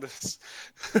thought into this.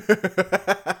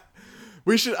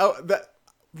 We should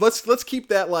let's keep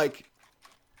that like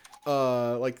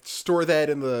store that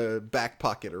in the back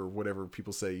pocket or whatever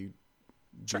people say you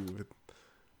do with it.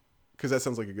 Because that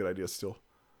sounds like a good idea still.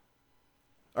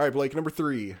 All right, Blake, number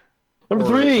 3. Number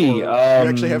 3. You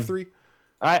actually have 3?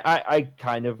 I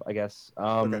kind of, I guess.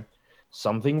 Okay.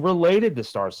 Something related to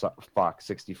Star Fox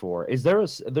 64.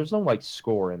 There's no like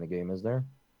score in the game, is there?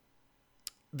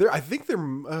 I think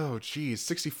they're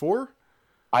 64?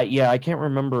 I can't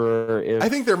remember if I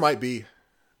think there might be.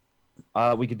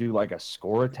 we could do like a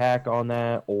score attack on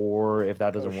that, or if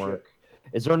that doesn't shit. work.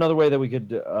 Is there another way that we could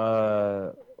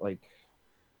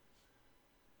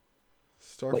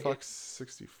Star Fox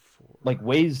 64. like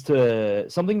ways to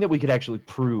something that we could actually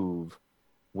prove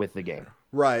with the game?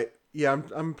 Right. Yeah,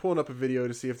 I'm pulling up a video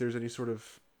to see if there's any sort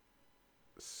of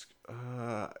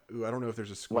I don't know if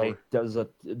there's a score. Like does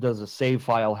a save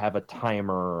file have a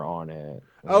timer on it?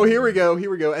 Oh, here we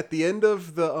go. At the end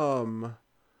of the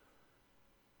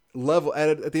level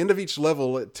at the end of each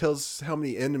level it tells how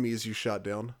many enemies you shot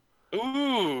down.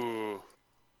 Ooh.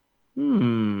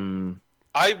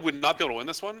 I would not be able to win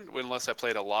this one unless I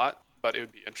played a lot, but it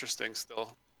would be interesting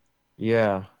still.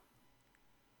 Yeah.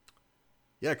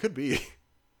 Yeah, it could be.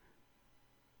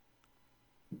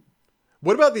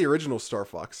 What about the original Star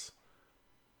Fox?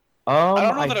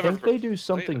 I think they do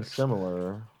something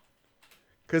similar.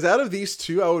 Because out of these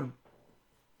two, I would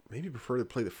maybe prefer to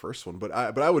play the first one, but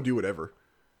I would do whatever.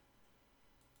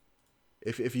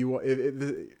 If you want,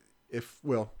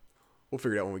 well, we'll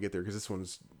figure it out when we get there because this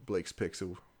one's Blake's pick.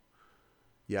 So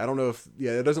yeah, I don't know if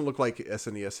it doesn't look like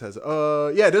SNES has.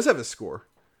 Yeah, it does have a score.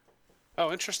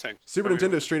 Oh, interesting. Super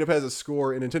Nintendo straight up has a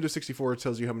score, and Nintendo 64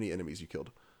 tells you how many enemies you killed.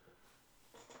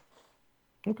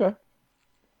 Okay.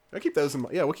 I keep those in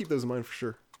mind. Yeah, we'll keep those in mind for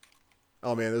sure.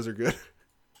 Oh man, those are good.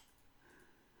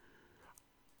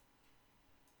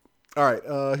 All right,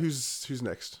 who's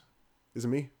next? Is it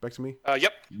me? Back to me.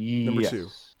 Yep. Number 2.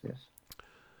 Yes.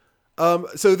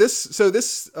 So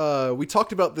this we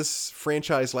talked about this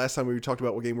franchise last time we talked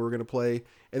about what game we were going to play,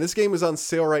 and this game is on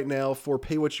sale right now for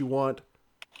pay what you want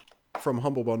from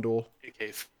Humble Bundle.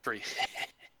 AK free.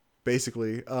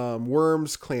 Basically,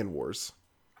 Worms Clan Wars.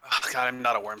 Oh, God, I'm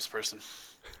not a Worms person.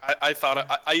 I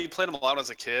thought I played them a lot as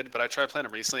a kid, but I tried playing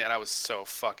them recently, and I was so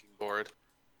fucking bored.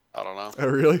 I don't know. Oh,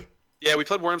 really? Yeah, we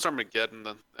played Worms Armageddon,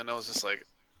 and I was just like,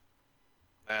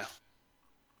 eh.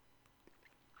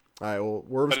 All right, well,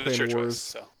 Worms But it's Clan your Wars. choice,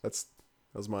 so. That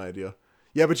was my idea.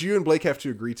 Yeah, but you and Blake have to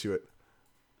agree to it.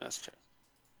 That's true.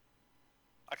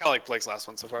 I kind of like Blake's last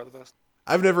one so far the best.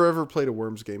 I've never ever played a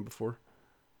Worms game before.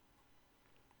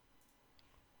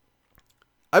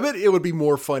 I bet it would be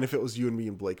more fun if it was you and me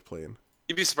and Blake playing.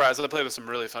 You'd be surprised. I played with some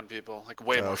really fun people, like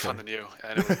way more okay. fun than you.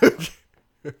 And it was,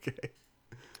 Okay.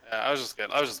 yeah, I was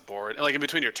just bored. And like in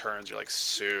between your turns, you're like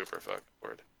super fucking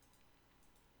bored.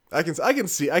 I can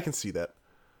see that.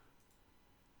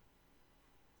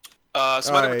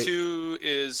 So my number Alright. 2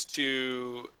 is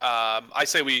to I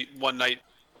say one night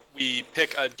we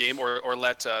pick a game or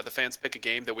let the fans pick a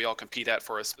game that we all compete at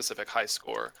for a specific high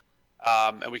score.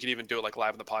 And we can even do it like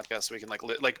live in the podcast. So we can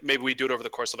like maybe we do it over the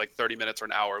course of like 30 minutes or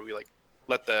an hour. We like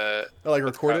let the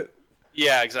record it.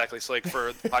 Yeah, exactly. So like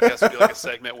for the podcast, we do like a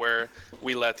segment where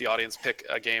we let the audience pick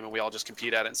a game and we all just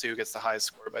compete at it and see who gets the highest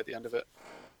score by the end of it.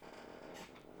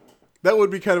 That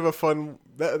would be kind of a fun.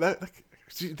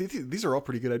 These are all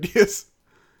pretty good ideas.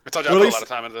 I told you I put a lot of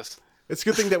time into this. It's a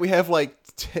good thing that we have like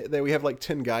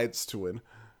 10 guides to win.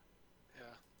 Yeah.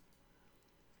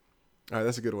 All right,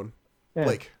 that's a good one. Yeah.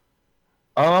 Blake.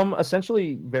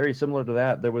 Essentially very similar to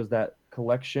that. There was that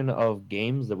collection of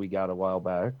games that we got a while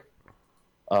back,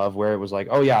 of where it was like,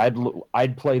 oh yeah,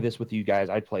 I'd play this with you guys,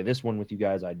 I'd play this one with you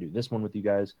guys, I'd do this one with you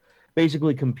guys.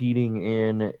 Basically competing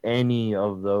in any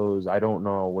of those. I don't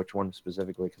know which one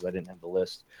specifically because I didn't have the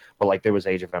list, but like there was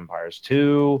Age of Empires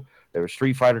 2, there was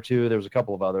Street Fighter 2, there was a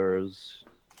couple of others,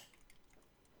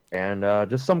 and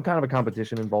just some kind of a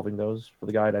competition involving those for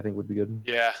the guide I think would be good.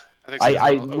 Yeah, I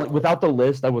think so. Without the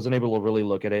list, I wasn't able to really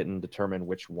look at it and determine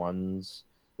which ones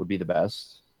would be the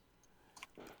best.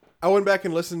 I went back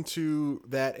and listened to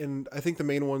that, and I think the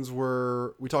main ones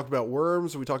were, we talked about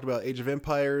Worms, we talked about Age of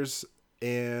Empires,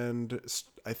 and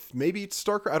maybe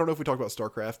StarCraft. I don't know if we talked about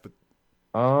StarCraft, but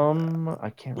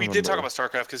I can't remember. We did talk about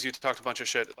StarCraft because you talked a bunch of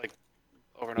shit like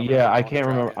over and over. Yeah, I can't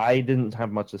remember. I didn't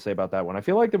have much to say about that one. I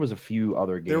feel like there was a few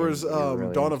other games. There was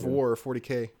Dawn of War,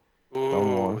 40K.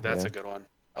 Ooh, that's a good one.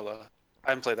 I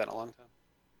haven't played that in a long time.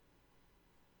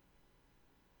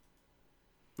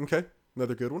 Okay,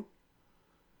 another good one.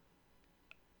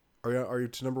 Are you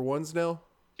to number ones now?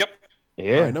 Yep.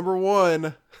 Yeah. All right, number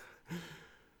one.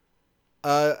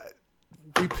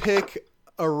 We pick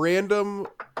a random,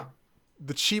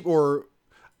 the cheap or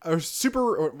a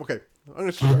super. Okay,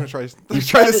 I'm gonna try. Let's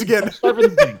try this again.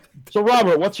 So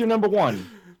Robert, what's your number one?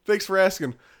 Thanks for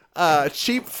asking.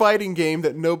 Cheap fighting game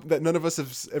that none of us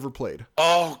have ever played.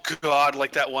 Oh God!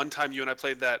 Like that one time you and I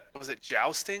played that. Was it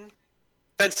jousting?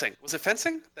 Fencing. Was it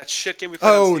fencing? That shit game we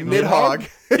played. Oh, Nidhogg.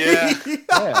 Yeah.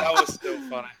 That was so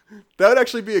funny. That would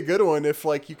actually be a good one if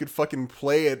like you could fucking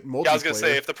play it multiplayer. Yeah, I was gonna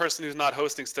say if the person who's not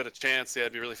hosting stood a chance, yeah,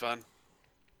 it'd be really fun.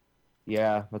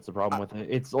 Yeah, that's the problem with it.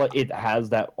 It's like it has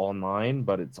that online,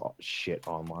 but it's shit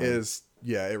online. It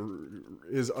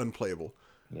is unplayable.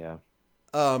 Yeah.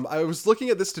 I was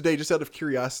looking at this today just out of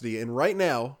curiosity, and right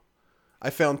now, I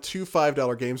found two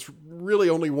 $5 games. Really,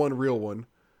 only one real one.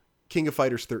 King of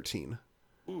Fighters 13.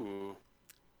 Ooh.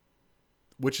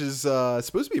 Which is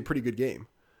supposed to be a pretty good game.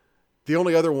 The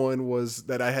only other one was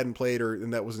that I hadn't played,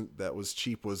 that was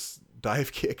cheap, was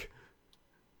Dive Kick.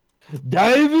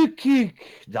 Dive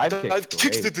Kick. Dive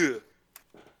Kick.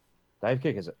 Dive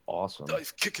Kick is awesome.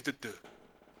 Dive Kick.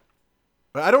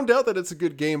 I don't doubt that it's a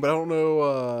good game, but I don't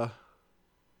know.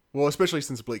 Well, especially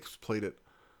since Blake's played it.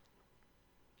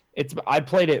 I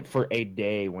played it for a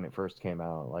day when it first came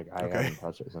out. Like I haven't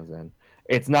touched it since then.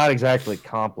 It's not exactly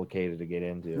complicated to get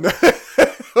into.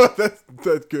 that's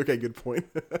good. Okay, good point.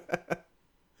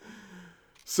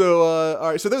 So, all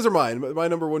right. So those are mine. My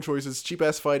number one choice is cheap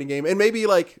ass fighting game, and maybe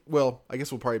like, well, I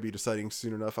guess we'll probably be deciding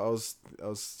soon enough. I was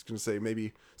gonna say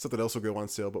maybe something else will go on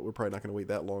sale, but we're probably not gonna wait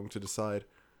that long to decide.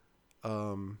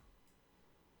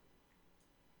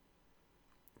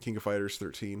 King of Fighters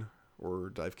 13 or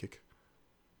Dive Kick.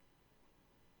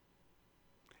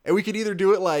 And we could either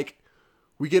do it like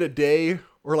we get a day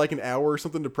or like an hour or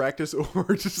something to practice,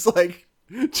 or just like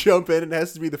jump in and it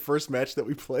has to be the first match that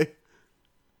we play.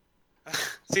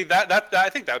 See that I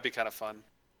think that would be kind of fun.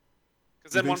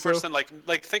 Because then one person so?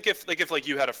 like think if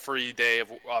you had a free day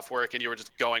off work and you were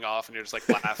just going off and you're just like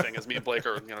laughing as me and Blake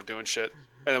are doing shit,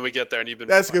 and then we get there and you've been.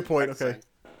 That's a good point. Okay,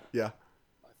 yeah.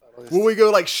 Will we go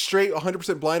like straight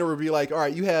 100% blind, or we'll be like, all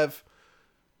right, you have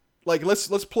like let's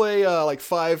play like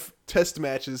 5 test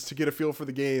matches to get a feel for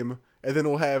the game, and then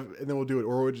we'll do it,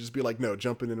 or we'll just be like, no,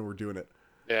 jump in and we're doing it.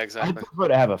 Yeah, exactly. I prefer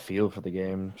to have a feel for the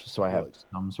game, just so I have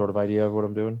some sort of idea of what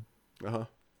I'm doing.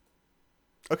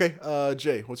 Okay,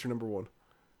 Jay, what's your number one?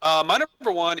 My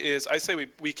number one is I say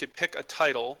we could pick a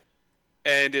title,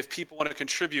 and if people want to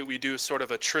contribute, we do sort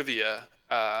of a trivia.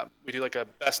 We do like a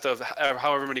best of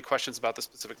however many questions about the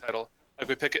specific title. Like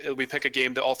we pick a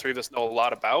game that all three of us know a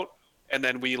lot about, and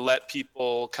then we let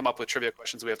people come up with trivia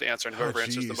questions we have to answer, and whoever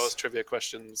answers the most trivia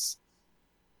questions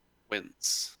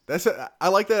wins. I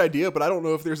like that idea, but I don't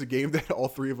know if there's a game that all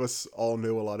three of us all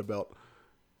know a lot about.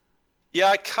 Yeah,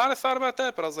 I kind of thought about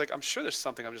that, but I was like, I'm sure there's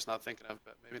something I'm just not thinking of,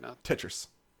 but maybe not. Tetris.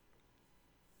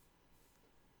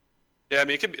 Yeah, I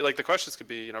mean, it could be like the questions could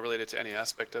be related to any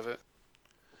aspect of it.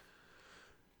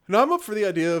 No, I'm up for the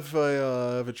idea of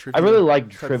a trivia. I really like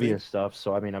trivia stuff,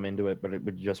 so I mean, I'm into it, but it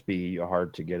would just be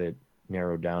hard to get it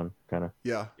narrowed down, kind of.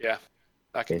 Yeah. Yeah,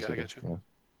 I get you.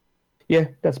 Yeah,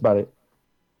 that's about it.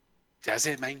 That's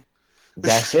it, man.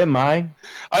 That's it, man.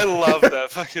 I love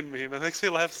that fucking meme. It makes me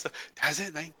laugh. So, that's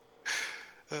it, man.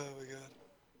 Oh my god.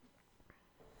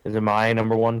 Is it my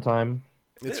number one time?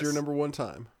 It's your number one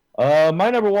time. My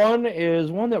number one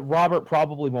is one that Robert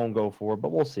probably won't go for,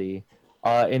 but we'll see.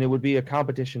 And it would be a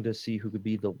competition to see who could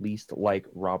be the least like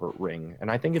Robert Ring. And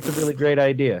I think it's a really great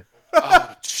idea.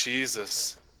 Oh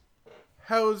Jesus.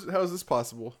 How is this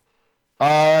possible?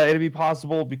 It'd be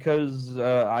possible because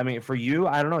I mean, for you,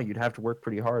 I don't know. You'd have to work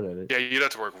pretty hard at it. Yeah, you'd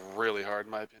have to work really hard,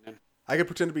 in my opinion. I could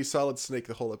pretend to be Solid Snake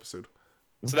the whole episode.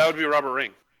 So that would be Robert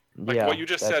Ring. Like yeah, what you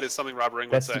just said is something Robert Ring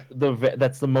would that's say.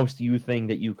 that's the most you thing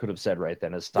that you could have said right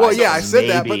then. Well, yeah, I said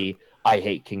that, but I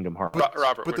hate Kingdom Hearts.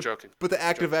 Robert, we're the, joking. But the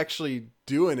act of actually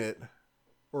doing it,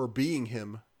 or being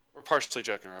him. We're partially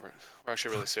joking, Robert. We're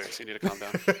actually really serious. You need to calm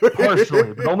down.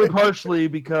 Partially, but only partially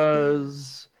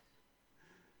because,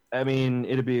 I mean,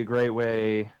 it'd be a great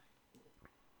way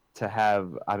to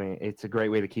have. I mean, it's a great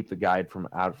way to keep the guide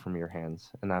out from your hands,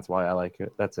 and that's why I like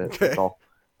it. That's it. Okay. That's all.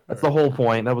 That's the whole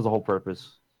point. That was the whole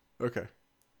purpose. Okay.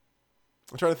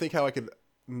 I'm trying to think how I could.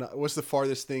 What's the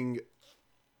farthest thing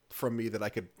from me that I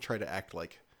could try to act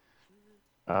like?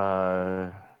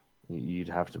 You'd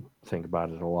have to think about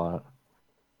it a lot.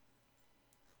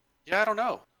 Yeah, I don't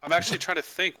know. I'm actually trying to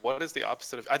think. What is the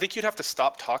opposite of? I think you'd have to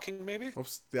stop talking, maybe.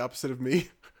 What's the opposite of me?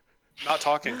 Not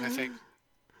talking, I think.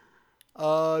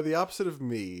 The opposite of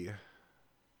me.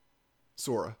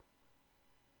 Sora.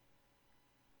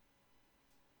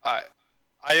 I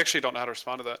actually don't know how to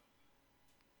respond to that.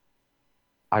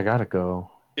 I gotta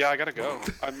go. Yeah, I gotta go.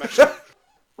 I'm actually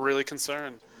really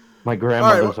concerned. My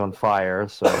grandmother's on fire,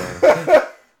 so.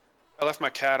 I left my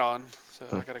cat on, so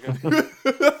I gotta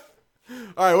go.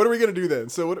 All right, what are we gonna do then?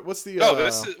 So what's the? No,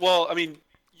 this is, well, I mean,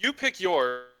 you pick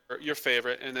your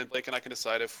favorite, and then Blake and I can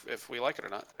decide if we like it or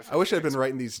not. I wish I'd been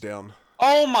writing these down.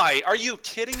 Oh my! Are you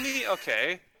kidding me?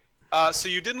 Okay. So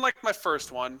you didn't like my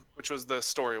first one, which was the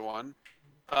story one.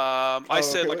 I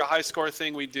said like a high score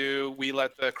thing we do. We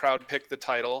let the crowd pick the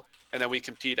title, and then we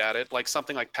compete at it, like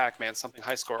something like Pac-Man, something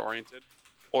high score oriented,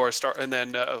 or and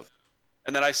then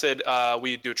I said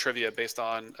we do trivia based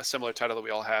on a similar title that we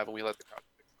all have, and we let the crowd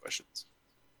pick the questions.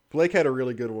 Blake had a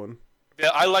really good one. Yeah,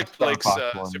 I liked Blake's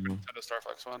Super one. Nintendo Star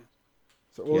Fox one.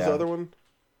 So what was the other one?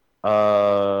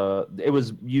 It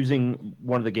was using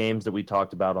one of the games that we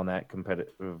talked about on that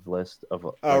competitive list of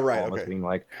being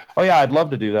like, oh yeah, I'd love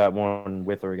to do that one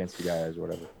with or against you guys or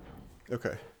whatever.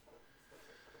 Okay.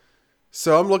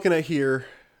 So I'm looking at here,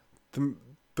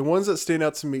 the ones that stand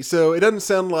out to me. So it doesn't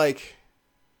sound like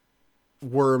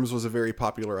Worms was a very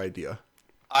popular idea.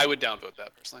 I would downvote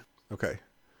that personally. Okay.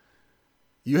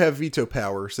 You have veto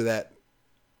power, so that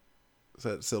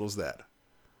settles that.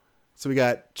 So we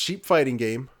got cheap fighting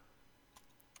game.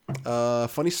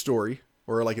 Funny story,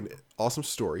 or like an awesome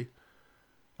story,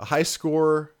 a high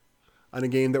score on a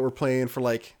game that we play for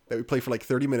like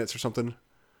 30 minutes or something.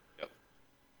 Yep.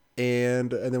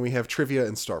 And then we have trivia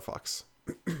and Star Fox.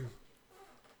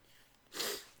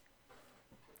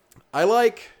 I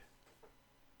like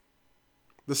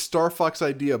the Star Fox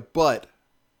idea, but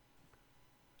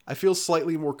I feel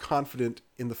slightly more confident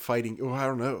in the fighting. Oh, I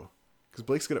don't know, because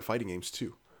Blake's good at fighting games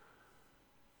too.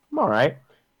 I'm all right.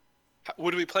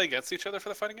 Would we play against each other for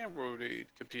the fighting game, or would we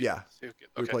compete? Yeah, okay.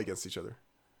 we play against each other.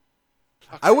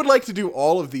 Okay. I would like to do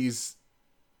all of these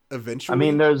eventually. I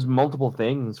mean, there's multiple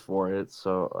things for it,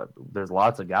 so there's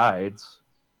lots of guides.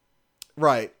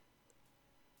 Right.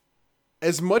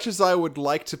 As much as I would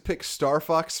like to pick Star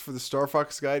Fox for the Star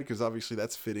Fox guide, because obviously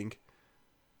that's fitting,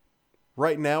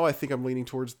 right now I think I'm leaning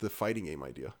towards the fighting game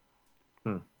idea.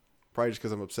 Probably just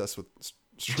because I'm obsessed with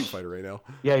Street Fighter right now.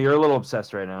 Yeah, you're a little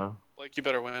obsessed right now. Like, you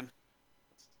better win.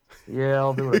 Yeah,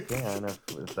 I'll do what I can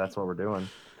if that's what we're doing.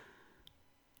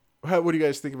 What do you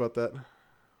guys think about that?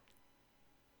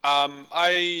 I'm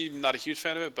not a huge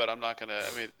fan of it, but I'm not gonna.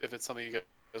 I mean, if it's something you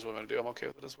guys want to do, I'm okay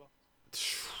with it as well.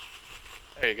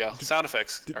 There you go. Sound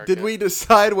effects. Did we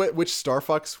decide which Star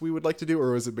Fox we would like to do,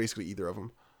 or was it basically either of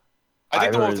them? I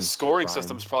think the one with Either the is scoring fine.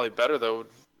 system is probably better, though. Would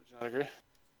you not agree?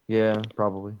 Yeah,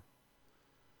 probably.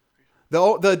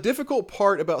 The difficult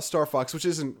part about Star Fox, which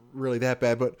isn't really that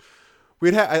bad, but I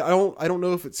don't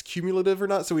know if it's cumulative or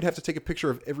not, so we'd have to take a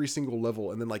picture of every single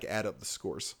level and then like add up the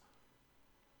scores.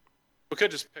 We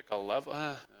could just pick a level. Maybe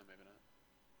not.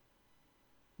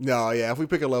 No, yeah, if we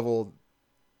pick a level,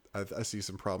 I see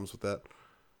some problems with that.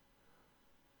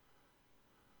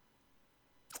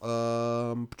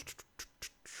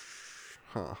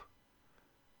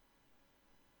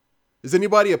 Is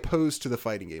anybody opposed to the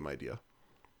fighting game idea?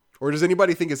 Or does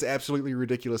anybody think it's absolutely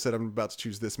ridiculous that I'm about to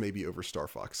choose this maybe over Star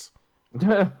Fox?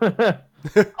 I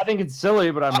think it's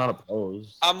silly, but I'm not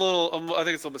opposed. I think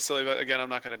it's a little bit silly, but again, I'm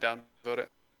not going to downvote it.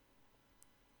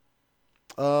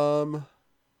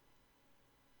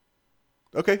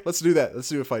 Okay, let's do that. Let's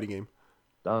do a fighting game.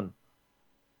 Done.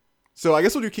 So I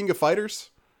guess we'll do King of Fighters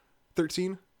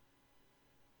 13.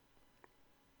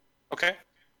 Okay.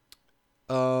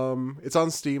 It's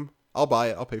on Steam. I'll buy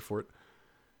it. I'll pay for it.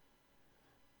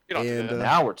 You don't have to do that.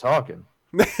 Now we're talking.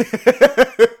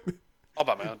 I'll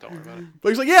buy my own. Don't worry about it. But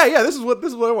he's like, yeah, this is what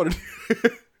I want to do.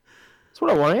 That's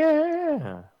what I want.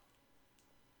 Yeah.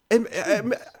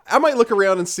 And I might look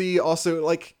around and see also,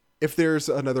 like, if there's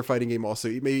another fighting game also,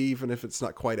 maybe even if it's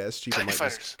not quite as cheap, I might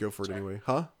just go for it anyway.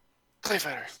 Huh? Clay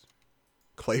Fighters.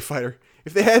 Clay Fighter.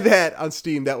 If they had that on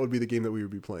Steam, that would be the game that we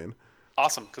would be playing.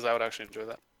 Awesome, because I would actually enjoy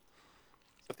that.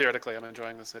 So theoretically, I'm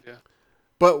enjoying this idea.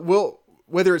 But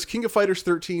whether it's King of Fighters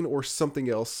 13 or something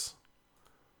else,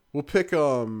 we'll pick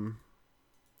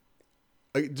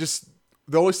just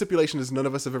the only stipulation is none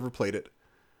of us have ever played it,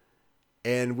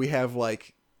 and we have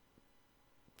like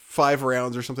 5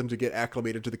 rounds or something to get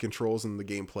acclimated to the controls and the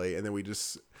gameplay, and then we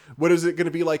just what is it going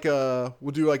to be like?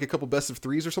 We'll do like a couple best of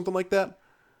 3s or something like that.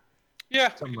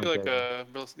 Yeah, Something we could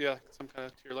do like some kind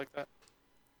of tier like that.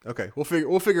 Okay, we'll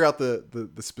figure out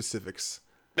the specifics.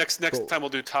 Next Cool. time we'll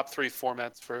do top 3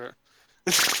 formats for.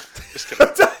 Just kidding.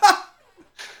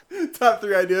 Top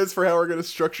 3 ideas for how we're going to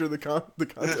structure the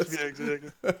contest. Yeah,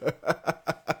 exactly.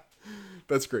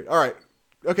 That's great. All right.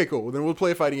 Okay, cool. Well, then we'll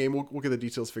play a fighting game. We'll get the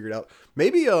details figured out.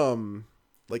 Maybe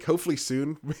like hopefully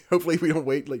soon. Hopefully we don't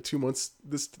wait like 2 months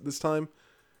this time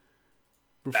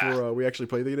before we actually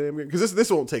play the game, because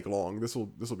this won't take long. This will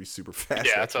be super fast.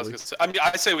 Yeah, that's what I was gonna say. I mean,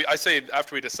 I say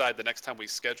after we decide the next time we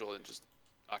schedule and just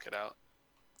knock it out.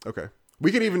 Okay.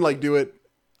 We could even like do it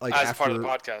like As after part of the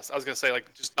podcast. I was gonna say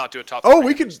like just not do a top. Oh,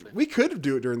 3 we could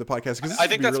do it during the podcast, because I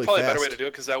think that's really probably fast. a better way to do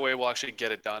it, because that way we'll actually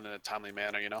get it done in a timely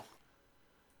manner. You know.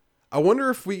 I wonder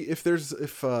if it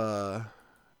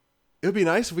would be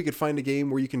nice if we could find a game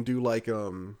where you can do like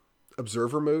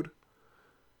observer mode.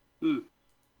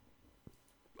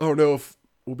 I don't know if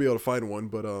we'll be able to find one,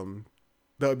 but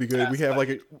that would be good. We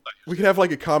could have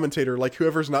like a commentator, like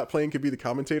whoever's not playing could be the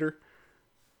commentator.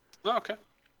 Oh, okay.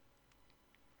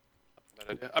 Bad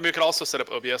idea. I mean, we could also set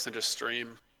up OBS and just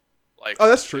stream. Like. Oh,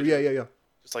 that's true. Yeah.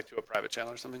 Just like to a private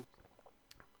channel or something.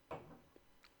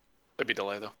 There'd be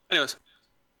delay though. Anyways.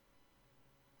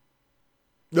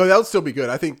 No, that would still be good.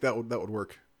 I think that would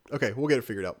work. Okay, we'll get it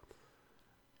figured out.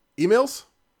 Emails?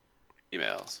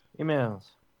 Emails.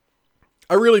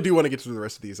 I really do want to get to the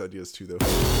rest of these ideas too, though.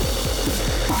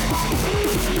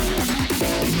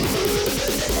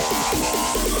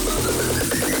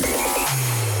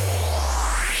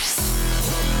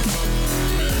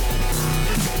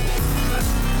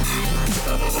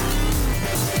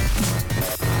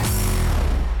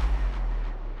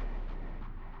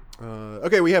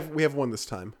 Okay, we have one this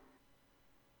time.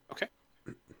 Okay.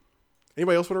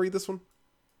 Anybody else want to read this one?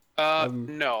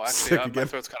 No, sick actually, my again.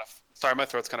 throat's kind of. Sorry, my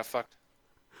throat's kind of fucked.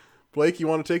 Blake, you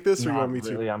want to take this, or you Not want me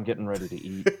really. I'm getting ready to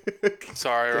eat. to?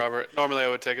 Sorry, Robert. Normally I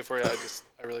would take it for you. I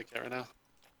really can't right now.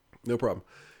 No problem.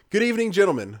 Good evening,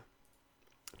 gentlemen.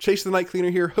 Chase the Night Cleaner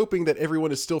here, hoping that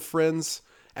everyone is still friends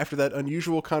after that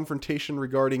unusual confrontation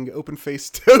regarding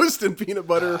open-faced toast and peanut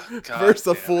butter versus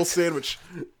a full sandwich.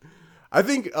 I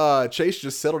think Chase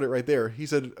just settled it right there. He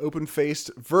said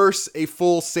open-faced versus a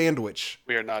full sandwich.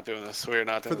 We are not doing this. We are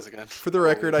not doing this again. For the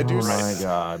record, I do. Oh my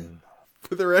god.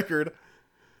 For the record,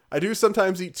 I do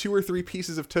sometimes eat 2 or 3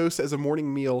 pieces of toast as a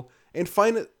morning meal and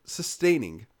find it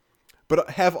sustaining,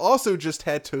 but have also just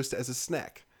had toast as a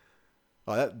snack.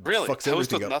 Oh, that Really? fucks Toast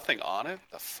everything with up. nothing on it?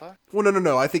 The fuck? Well,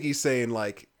 no. I think he's saying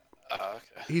like Okay.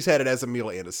 he's had it as a meal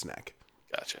and a snack.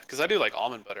 Gotcha. Because I do like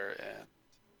almond butter and.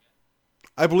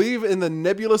 I believe in the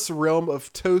nebulous realm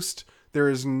of toast, there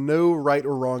is no right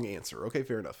or wrong answer. Okay,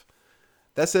 fair enough.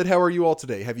 That said, how are you all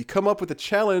today? Have you come up with a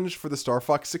challenge for the Star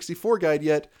Fox 64 guide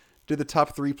yet? Did the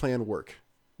top 3 plan work?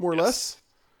 More or less?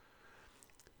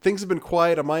 Things have been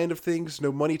quiet on my end of things.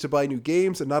 No money to buy new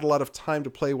games and not a lot of time to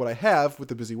play what I have with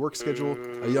a busy work schedule,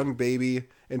 a young baby,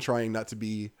 and trying not to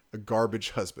be a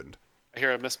garbage husband. I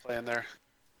hear a misplay in there.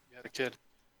 You had a kid.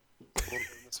 A little bit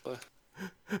of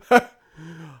misplay.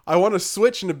 I want to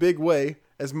switch in a big way,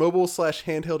 as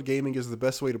mobile/handheld gaming is the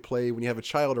best way to play when you have a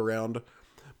child around,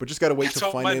 but just got to wait That's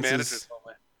till what my manager finances... told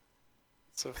me.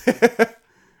 So funny.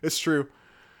 It's true.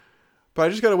 But I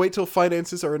just got to wait till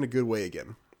finances are in a good way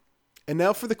again. And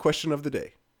now for the question of the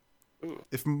day. Ooh.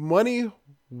 If money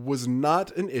was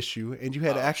not an issue and you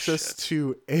had access shit.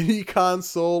 to any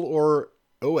console or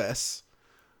OS,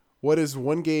 what is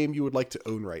one game you would like to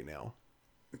own right now?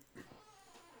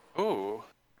 Ooh.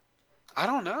 I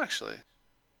don't know actually.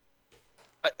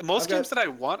 Most I've got- games that I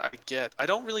want, I get. I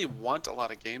don't really want a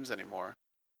lot of games anymore.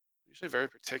 I'm usually very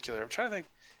particular. I'm trying to think.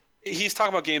 He's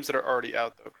talking about games that are already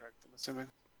out, though, correct? I'm assuming.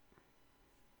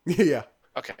 Yeah,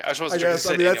 Okay, I just I wasn't sure. 'Cause guess.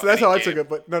 I you mean, said, that's any how I game. took it.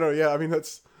 But no, yeah. I mean,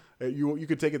 that's you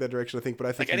could take it that direction, I think. But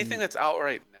I think Like anything that's out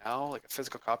right now, like a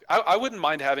physical copy. I wouldn't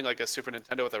mind having like a Super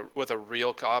Nintendo with a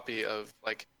real copy of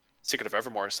like Secret of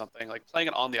Evermore or something. Like playing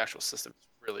it on the actual system is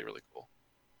really really cool.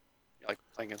 You like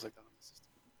playing games like that on the system.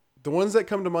 the ones that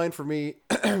come to mind for me,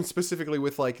 specifically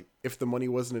with like if the money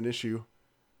wasn't an issue,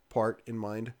 part in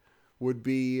mind, would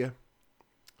be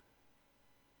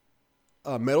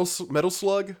Metal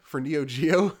Slug for Neo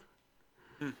Geo,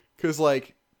 because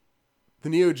like the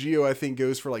Neo Geo I think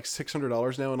goes for like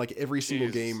 $600 now, and like every single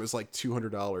Jeez. game is like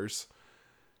 $200,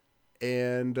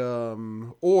 and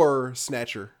or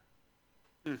Snatcher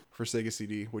for Sega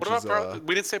CD, which What is about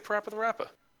we didn't say Parappa the Rapper.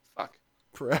 Fuck.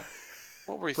 Parappa,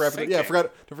 What were we yeah, thinking? don't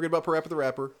forget about Parappa the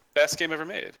Rapper Best game ever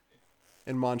made.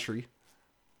 and Montree.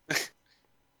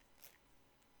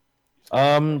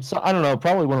 So I don't know,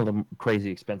 probably one of the crazy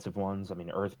expensive ones. I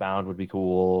mean, Earthbound would be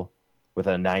cool with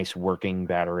a nice working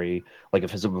battery, like a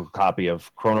physical copy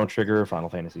of Chrono Trigger, Final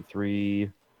Fantasy 3.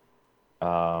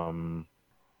 I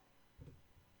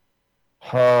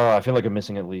feel like I'm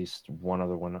missing at least one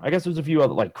other one. I guess there's a few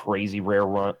other like crazy rare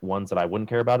ones that I wouldn't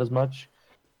care about as much.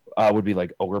 Would be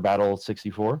like Ogre Battle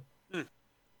 64.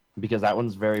 Because that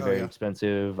one's very, very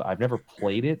expensive. I've never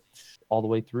played it all the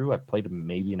way through. I've played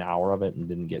maybe an hour of it and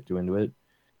didn't get too into it.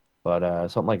 But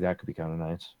something like that could be kind of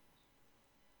nice.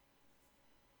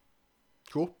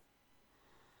 Cool.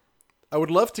 I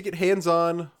would love to get hands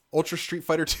on Ultra Street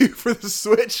Fighter 2 for the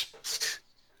Switch.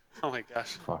 Oh my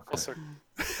gosh. Fuck. Full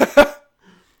circle.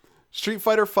 Street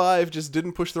Fighter 5 just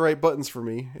didn't push the right buttons for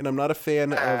me, and I'm not a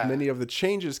fan of many of the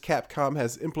changes Capcom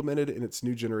has implemented in its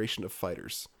new generation of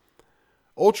fighters.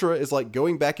 Ultra is like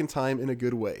going back in time in a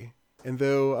good way. And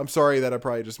though I'm sorry that I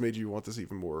probably just made you want this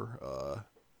even more.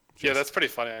 Yeah, that's pretty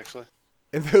funny actually.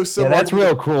 And though some that's argue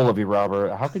real cruel of you,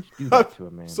 Robert. How could you do that to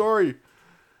a man? sorry.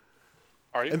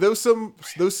 Are you? And though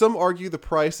some argue the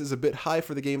price is a bit high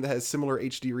for the game that has similar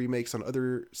HD remakes on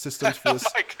other systems for this,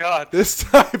 Oh my god. this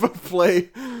type of play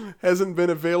hasn't been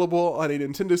available on a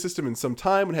Nintendo system in some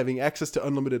time, and having access to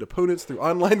unlimited opponents through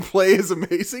online play is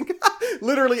amazing.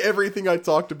 Literally everything I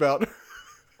talked about.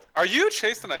 Are you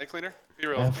Chase the Night Cleaner? Be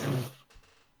real.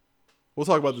 We'll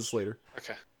talk about this later.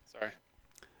 Okay. Sorry.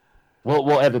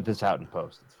 We'll edit this out in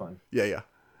post. It's fine. Yeah.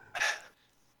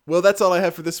 Well, that's all I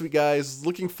have for this week, guys.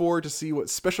 Looking forward to see what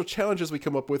special challenges we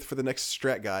come up with for the next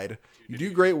strat guide. You do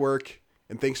great work,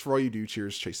 and thanks for all you do.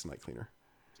 Cheers, Chase the Night Cleaner.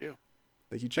 Thank you.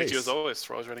 Thank you, Chase. Thank you as always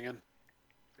for always writing in.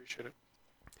 Appreciate it.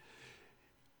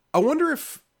 I wonder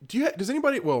if does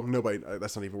anybody? Well, nobody.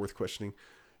 That's not even worth questioning.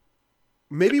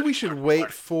 Maybe we should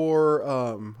wait for.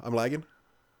 I'm lagging.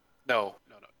 No.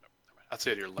 I'd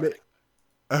say you're learning.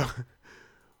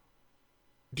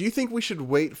 Do you think we should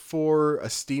wait for a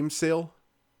Steam sale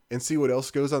and see what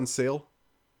else goes on sale?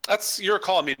 That's your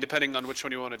call. I mean, depending on which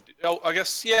one you want to do. Oh, I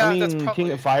guess, yeah, I mean, that's probably...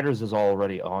 King of Fighters is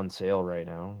already on sale right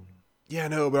now. Yeah,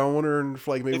 no, but I'm wondering if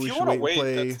like maybe if we you should want to wait and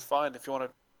wait, play. that's fine. If you want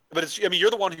to, but it's. I mean,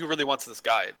 you're the one who really wants this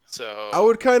guide, so I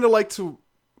would kind of like to.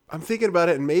 I'm thinking about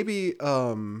it, and maybe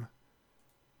I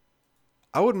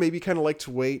would maybe kind of like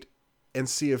to wait and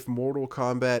see if Mortal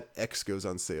Kombat X goes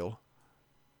on sale.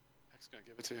 X gonna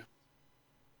give it to you.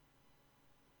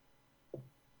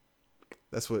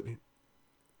 That's what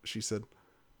she said.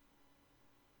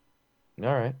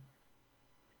 All right.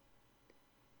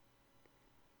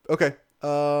 Okay.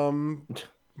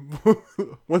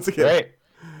 Once again, Great.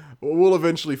 we'll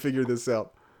eventually figure this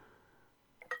out.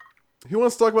 Who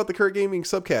wants to talk about the current gaming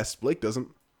subcast? Blake doesn't.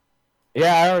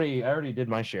 Yeah, I already did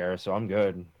my share, so I'm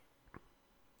good.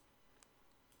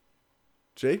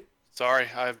 Jay? Sorry,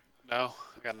 I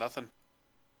got nothing.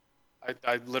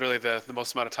 I literally the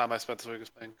most amount of time I spent this week was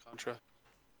playing Contra.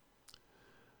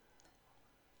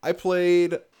 I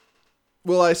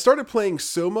started playing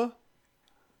Soma,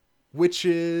 which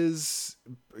is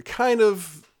kind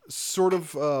of sort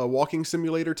of a walking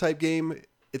simulator type game.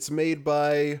 It's made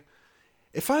by,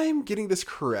 if I'm getting this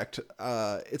correct,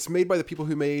 it's made by the people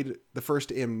who made the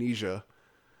first Amnesia,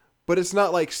 but it's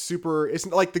not like it's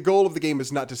not like the goal of the game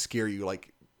is not to scare you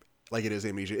like it is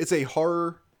Amnesia. It's a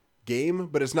horror game,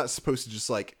 but it's not supposed to just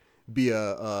like be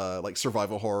a like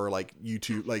survival horror like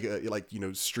YouTube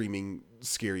like streaming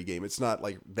scary game. It's not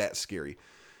like that scary.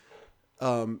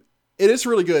 It is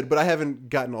really good, but I haven't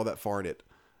gotten all that far in it,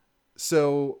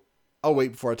 so I'll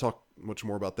wait before I talk much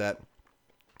more about that.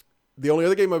 The only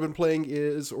other game I've been playing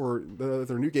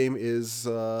their new game is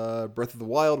Breath of the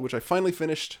Wild, which I finally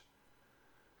finished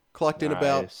Clocked in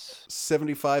about Nice.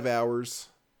 75 hours.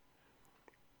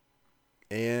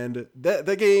 And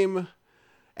that game,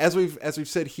 as we've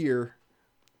said here,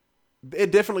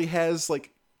 it definitely has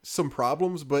like some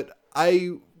problems, but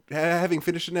having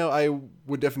finished it now, I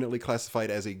would definitely classify it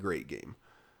as a great game.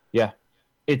 Yeah.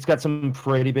 It's got some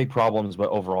pretty big problems, but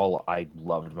overall, I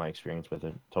loved my experience with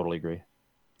it. Totally agree.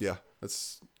 Yeah,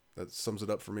 that sums it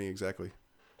up for me exactly.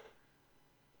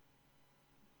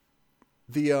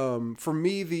 For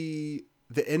me, the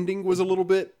ending was a little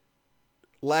bit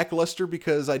lackluster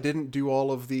because I didn't do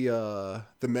all of the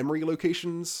memory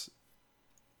locations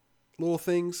little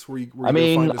things where you I go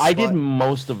mean, find a I did spot.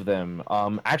 most of them.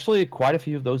 Actually, quite a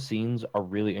few of those scenes are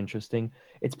really interesting.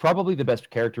 It's probably the best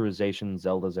characterization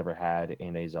Zelda's ever had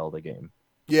in a Zelda game.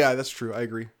 Yeah, that's true. I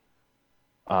agree.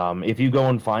 If you go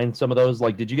and find some of those,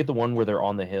 like, did you get the one where they're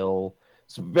on the hill?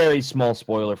 It's a very small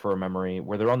spoiler for a memory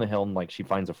where they're on the hill and like she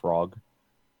finds a frog.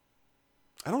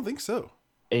 I don't think so.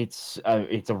 It's a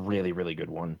really, really good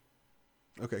one.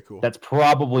 Okay, cool. That's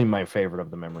probably my favorite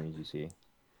of the memories you see.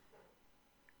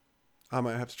 I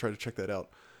might have to try to check that out.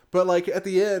 But like at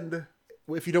the end,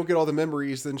 if you don't get all the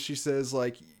memories, then she says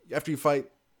like after you fight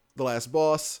the last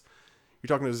boss, you're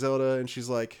talking to Zelda, and she's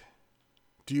like,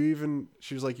 she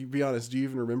was like, you be honest, do you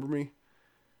even remember me?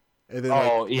 And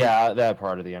then Yeah, that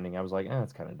part of the ending, I was like,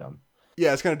 that's kind of dumb.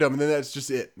 Yeah, it's kind of dumb, and then that's just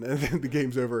it, and then the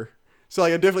game's over. So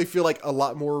like I definitely feel like a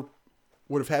lot more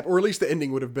would have happened, or at least the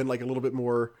ending would have been like a little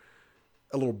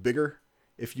bigger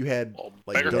if you had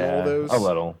like done all those. A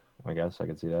little, I guess I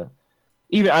could see that.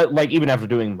 Even after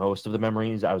doing most of the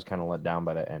memories, I was kind of let down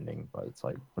by the ending. But it's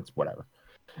like, it's whatever.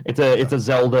 It's a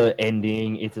Zelda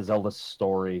ending. It's a Zelda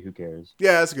story. Who cares?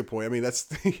 Yeah, that's a good point. I mean,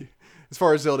 that's as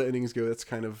far as Zelda endings go, that's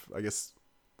kind of, I guess,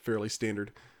 fairly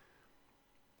standard.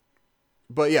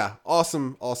 But yeah,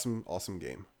 awesome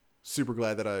game. Super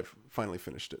glad that I've finally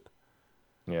finished it.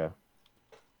 Yeah.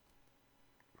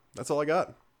 That's all I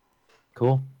got.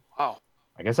 Cool. Wow.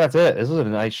 I guess that's it. This is a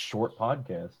nice short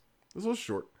podcast. This was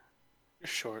short. You're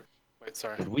short. Wait,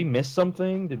 sorry. Did we miss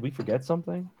something? Did we forget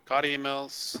something? Got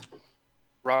emails.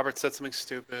 Robert said something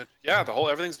stupid. Yeah,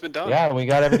 everything's been done. Yeah, we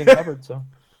got everything covered. So.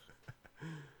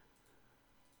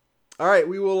 All right,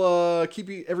 we will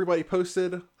keep everybody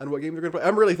posted on what game they're going to play.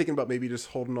 I'm really thinking about maybe just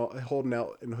holding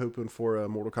out and hoping for a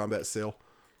Mortal Kombat sale.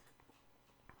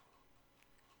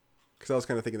 Because I was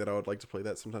kind of thinking that I would like to play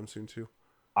that sometime soon too.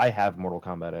 I have Mortal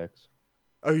Kombat X.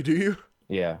 Oh, you do?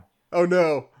 Yeah. Oh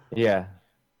no. Yeah.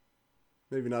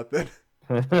 Maybe not then.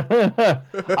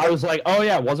 I was like, oh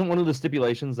yeah, wasn't one of the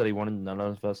stipulations that he wanted none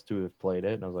of us to have played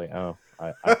it? And I was like, oh,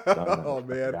 oh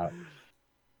man.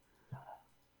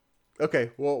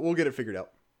 Okay, well, we'll get it figured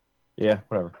out. Yeah,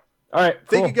 whatever. All right.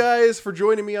 Thank you guys for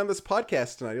joining me on this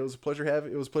podcast tonight. It was a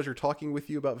pleasure talking with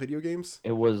you about video games.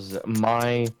 It was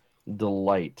my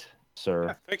delight, sir.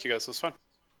 Yeah, thank you guys. It was fun.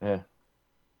 Yeah.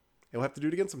 We'll have to do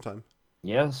it again sometime.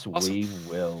 Yes, Awesome. we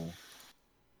will.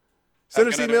 Send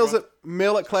us emails at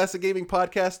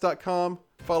mail@classicgamingpodcast.com.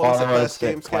 Follow us at Class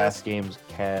Games Class Cast. Games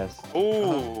Cast.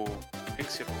 Ooh.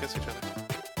 Thanks, you kiss each other.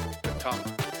 Good Tom.